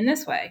 like in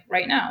this way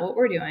right now, what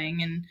we're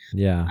doing. And,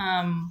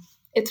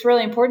 it's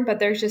really important, but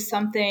there's just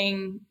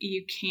something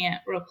you can't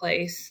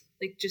replace,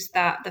 like just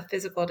the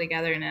physical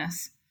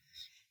togetherness.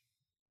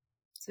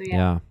 So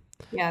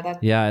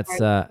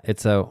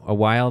it's a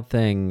wild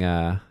thing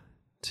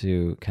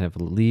to kind of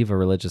leave a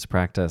religious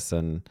practice,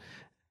 and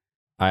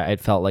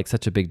it felt like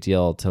such a big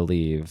deal to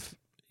leave,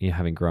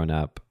 having grown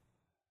up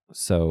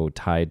so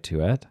tied to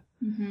it.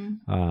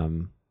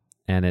 And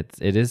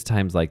it is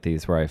times like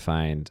these where I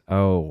find,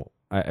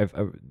 I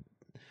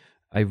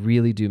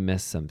really do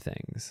miss some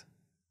things.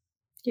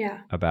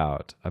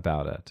 About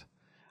it.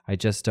 I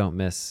just don't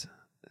miss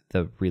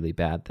the really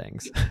bad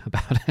things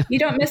about it. You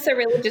don't miss the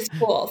religious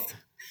tools.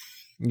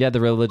 Yeah,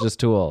 the religious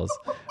tools,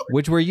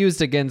 which were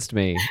used against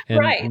me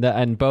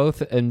in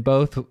both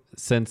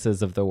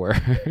senses of the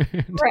word.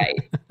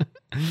 Right.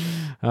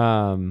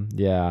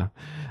 Yeah.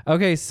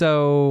 Okay,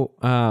 so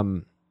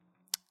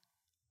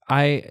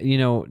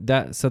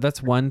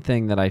that's one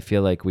thing that I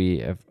feel like we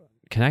have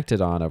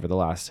connected on over the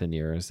last 10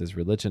 years is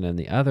religion, and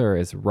the other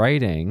is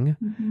writing.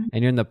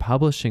 And you're in the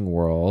publishing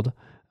world.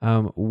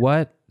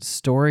 What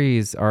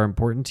stories are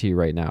important to you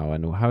right now,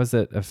 and how has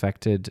it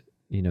affected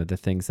the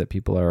things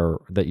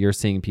that you're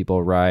seeing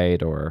people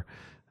write or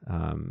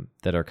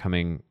that are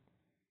coming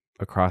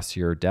across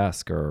your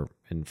desk or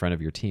in front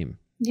of your team?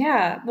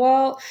 Yeah,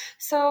 well,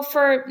 so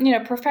for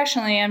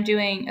professionally, I'm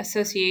doing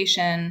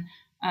association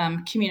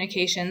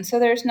communication. So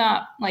there's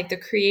not like the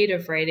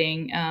creative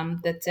writing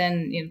that's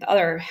in the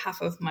other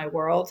half of my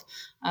world,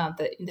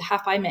 the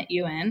half I met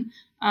you in.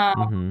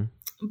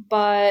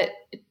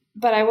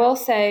 But I will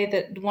say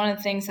that one of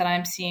the things that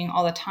I'm seeing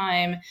all the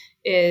time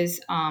is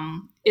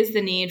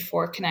the need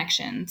for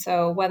connection.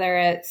 So whether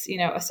it's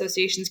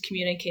associations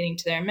communicating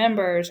to their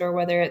members, or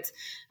whether it's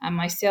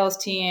my sales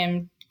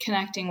team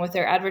connecting with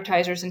their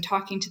advertisers and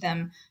talking to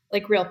them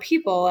like real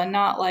people and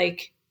not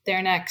like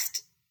their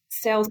next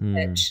sales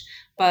pitch,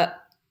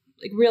 but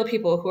like real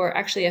people who are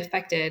actually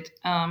affected.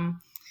 I'm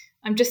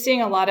just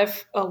seeing a lot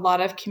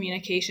of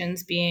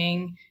communications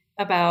being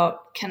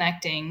about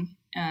connecting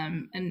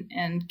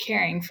and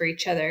caring for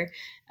each other,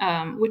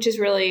 which is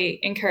really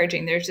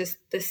encouraging. There's just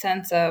the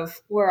sense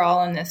of we're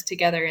all in this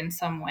together in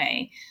some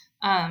way.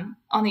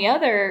 On the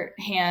other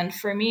hand,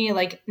 for me,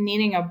 like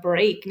needing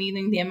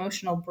the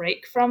emotional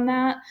break from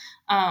that,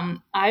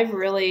 I've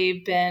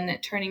really been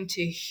turning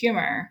to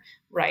humor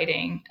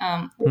writing.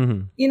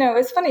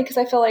 It's funny because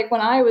I feel like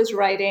when I was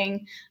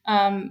writing,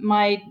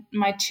 my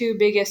two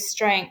biggest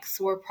strengths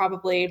were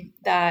probably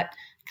that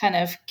kind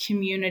of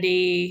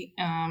community,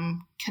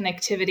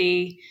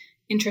 connectivity,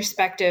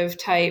 introspective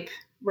type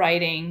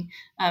writing,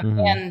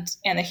 and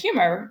the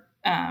humor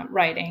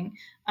writing.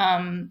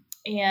 And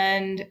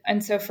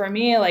so for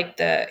me, like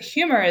the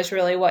humor is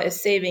really what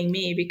is saving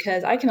me,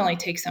 because I can only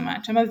take so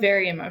much. I'm a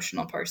very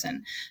emotional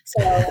person.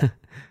 So,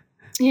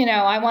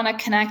 I want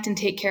to connect and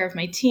take care of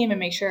my team and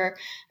make sure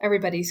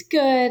everybody's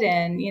good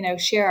and,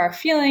 share our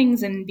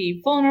feelings and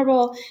be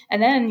vulnerable.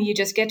 And then you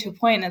just get to a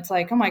point and it's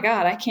like, oh my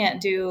God, I can't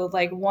do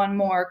like one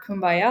more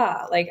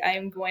kumbaya. Like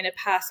I'm going to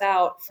pass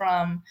out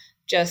from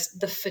just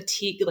the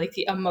fatigue, like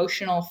the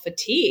emotional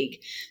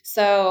fatigue.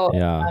 So,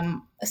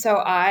 so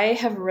I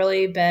have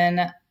really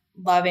been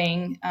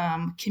loving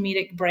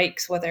comedic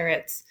breaks, whether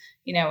it's,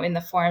 in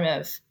the form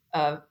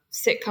of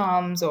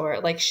sitcoms,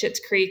 or like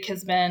Schitt's Creek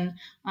has been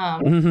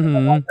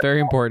very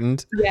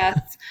important.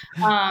 Yes.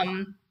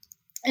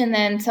 And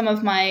then some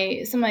of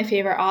my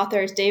favorite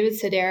authors, David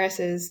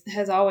Sedaris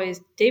has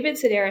always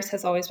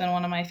been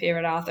one of my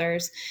favorite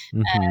authors.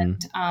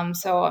 And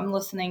so I'm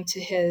listening to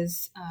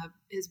his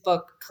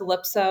book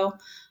Calypso,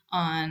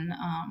 on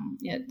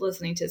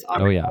listening to his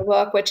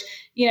book, which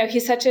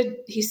he's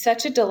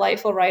such a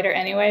delightful writer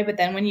anyway, but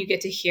then when you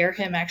get to hear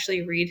him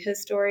actually read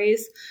his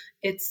stories,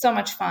 it's so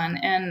much fun,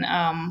 and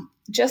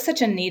just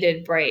such a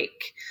needed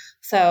break.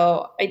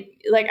 So I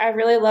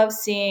really love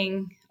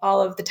seeing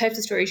all of the types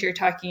of stories you're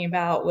talking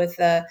about, with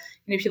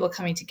people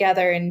coming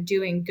together and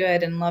doing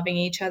good and loving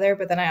each other.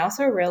 But then I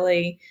also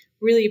really,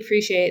 really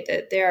appreciate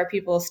that there are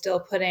people still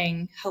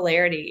putting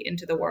hilarity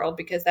into the world,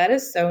 because that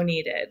is so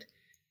needed.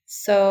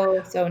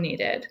 So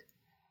needed.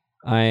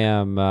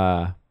 I'm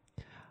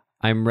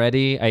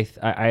ready.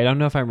 I don't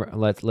know if I'm,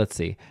 let's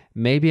see.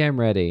 Maybe I'm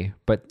ready,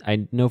 but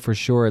I know for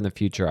sure in the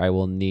future I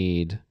will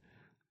need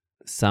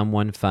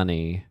someone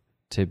funny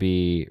to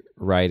be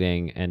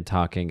writing and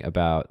talking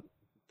about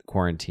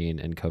quarantine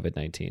and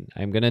COVID-19.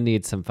 I'm going to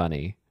need some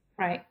funny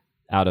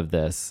out of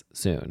this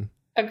soon.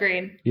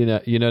 Agreed. You know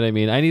what I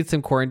mean? I need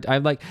some quarantine.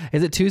 I'm like,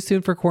 is it too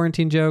soon for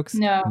quarantine jokes?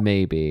 No.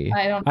 Maybe.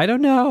 I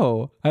don't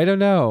know.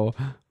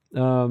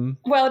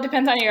 Well, it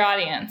depends on your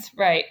audience,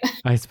 right?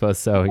 I suppose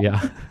so,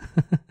 yeah.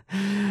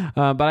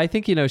 But I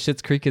think,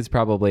 Schitt's Creek is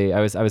probably,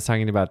 I was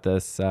talking about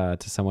this to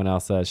someone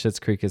else. Schitt's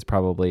Creek is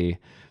probably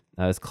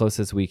as close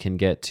as we can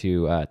get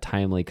to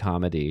timely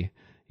comedy,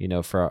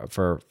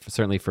 for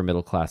certainly for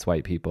middle-class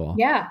white people.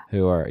 Yeah.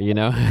 Who are,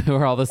 who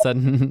are all of a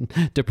sudden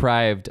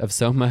deprived of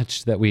so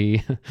much that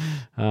we...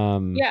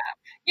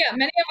 Yeah,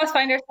 many of us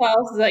find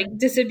ourselves like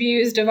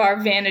disabused of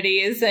our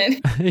vanities, and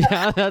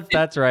yeah,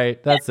 that's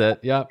right. That's it.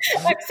 Yep.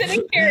 I'm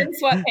sitting here in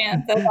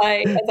sweatpants as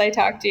I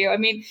talk to you. I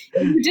mean,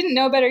 if you didn't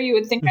know better, you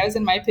would think I was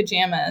in my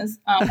pajamas.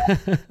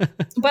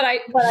 But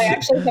I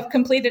actually have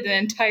completed an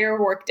entire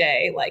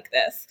workday like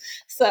this.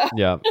 So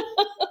yeah.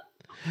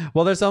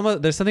 Well, there's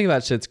something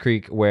about Schitt's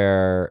Creek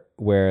where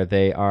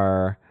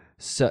they're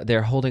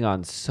holding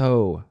on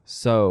so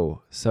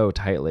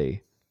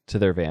tightly to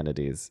their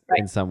vanities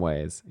in some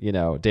ways.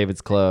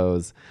 David's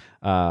clothes,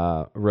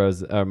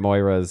 Moira's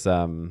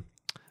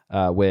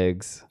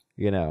wigs.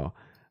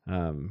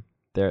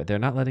 They're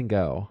not letting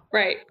go.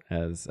 Right.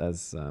 And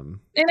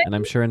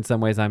I'm sure in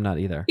some ways I'm not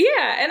either.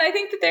 Yeah, and I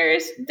think that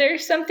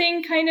there's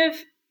something kind of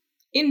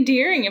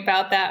endearing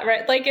about that,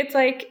 right? Like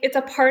it's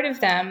a part of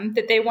them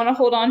that they want to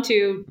hold on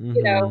to,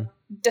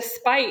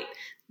 despite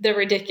the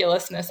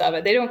ridiculousness of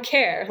it. They don't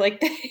care.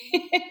 Like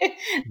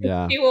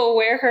she will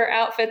wear her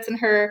outfits and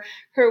her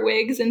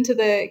wigs into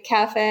the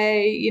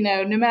cafe,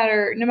 no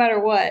matter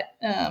what.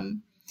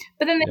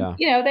 But then they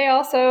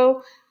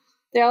also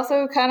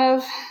kind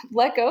of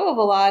let go of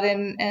a lot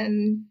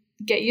and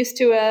get used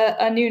to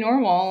a new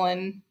normal.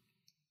 And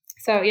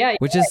so, yeah.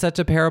 Which is such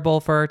a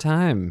parable for our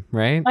time,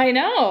 right? I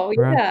know.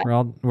 Yeah.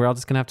 We're all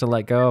just gonna have to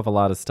let go of a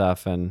lot of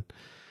stuff and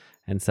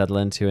settle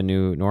into a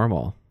new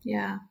normal.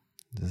 Yeah.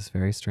 This is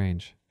very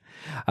strange.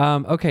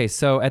 Okay,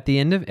 so at the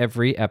end of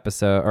every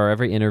episode or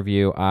every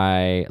interview,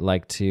 I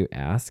like to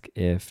ask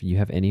if you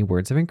have any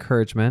words of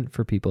encouragement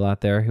for people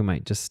out there who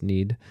might just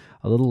need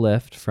a little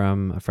lift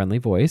from a friendly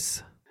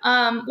voice.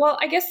 Well,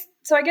 I guess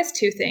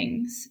two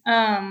things.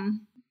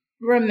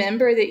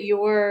 Remember that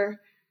your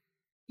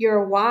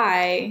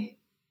why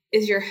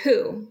is your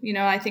who.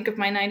 I think of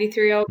my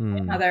 93-year-old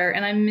grandmother,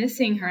 and I'm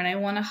missing her, and I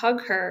want to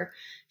hug her.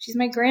 She's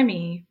my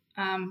Grammy,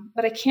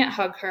 but I can't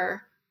hug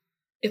her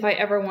if I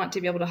ever want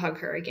to be able to hug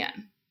her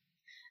again.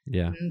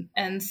 Yeah.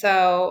 And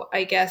so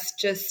I guess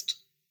just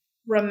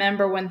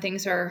remember when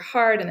things are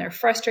hard and they're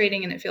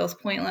frustrating and it feels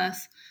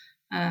pointless.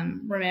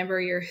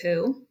 Remember your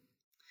who.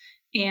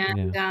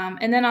 And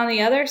then on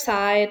the other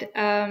side,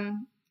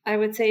 I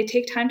would say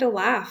take time to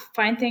laugh.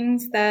 Find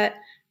things that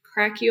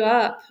crack you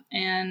up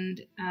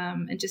and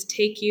just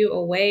take you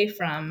away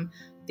from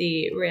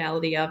the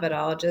reality of it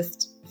all.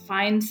 Just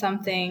find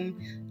something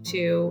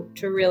to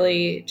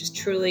really just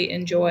truly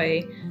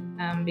enjoy,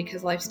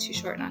 because life's too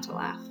short not to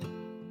laugh.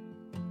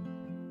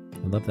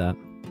 I love that.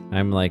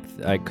 I'm like,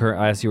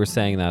 as you were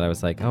saying that, I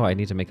was like, oh, I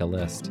need to make a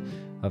list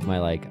of my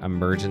like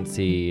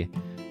emergency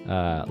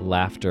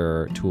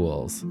laughter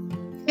tools.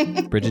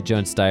 Bridget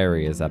Jones'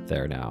 Diary is up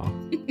there now.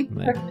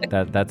 Like,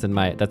 that's in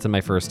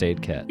my first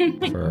aid kit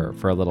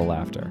for a little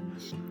laughter.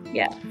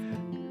 Yeah.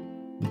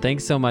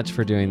 Thanks so much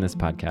for doing this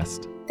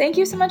podcast. Thank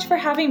you so much for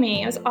having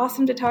me. It was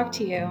awesome to talk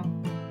to you.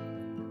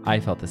 I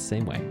felt the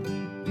same way.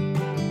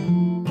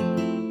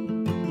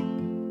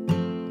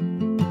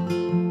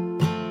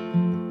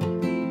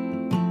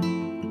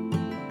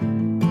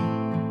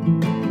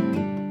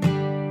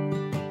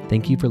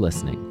 Thank you for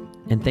listening.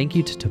 And thank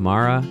you to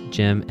Tamara,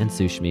 Jim, and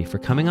Sushmi for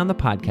coming on the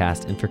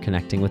podcast and for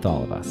connecting with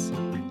all of us.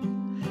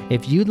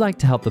 If you'd like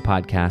to help the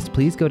podcast,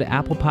 please go to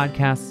Apple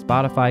Podcasts,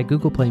 Spotify,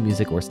 Google Play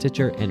Music, or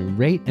Stitcher and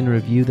rate and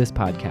review this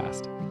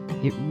podcast.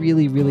 It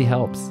really, really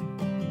helps.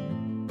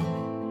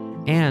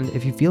 And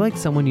if you feel like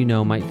someone you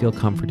know might feel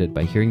comforted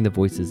by hearing the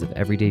voices of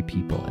everyday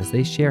people as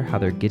they share how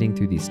they're getting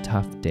through these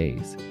tough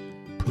days,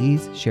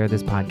 please share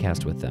this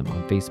podcast with them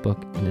on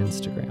Facebook and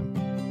Instagram.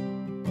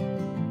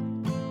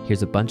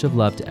 Here's a bunch of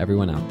love to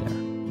everyone out there.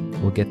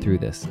 We'll get through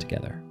this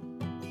together.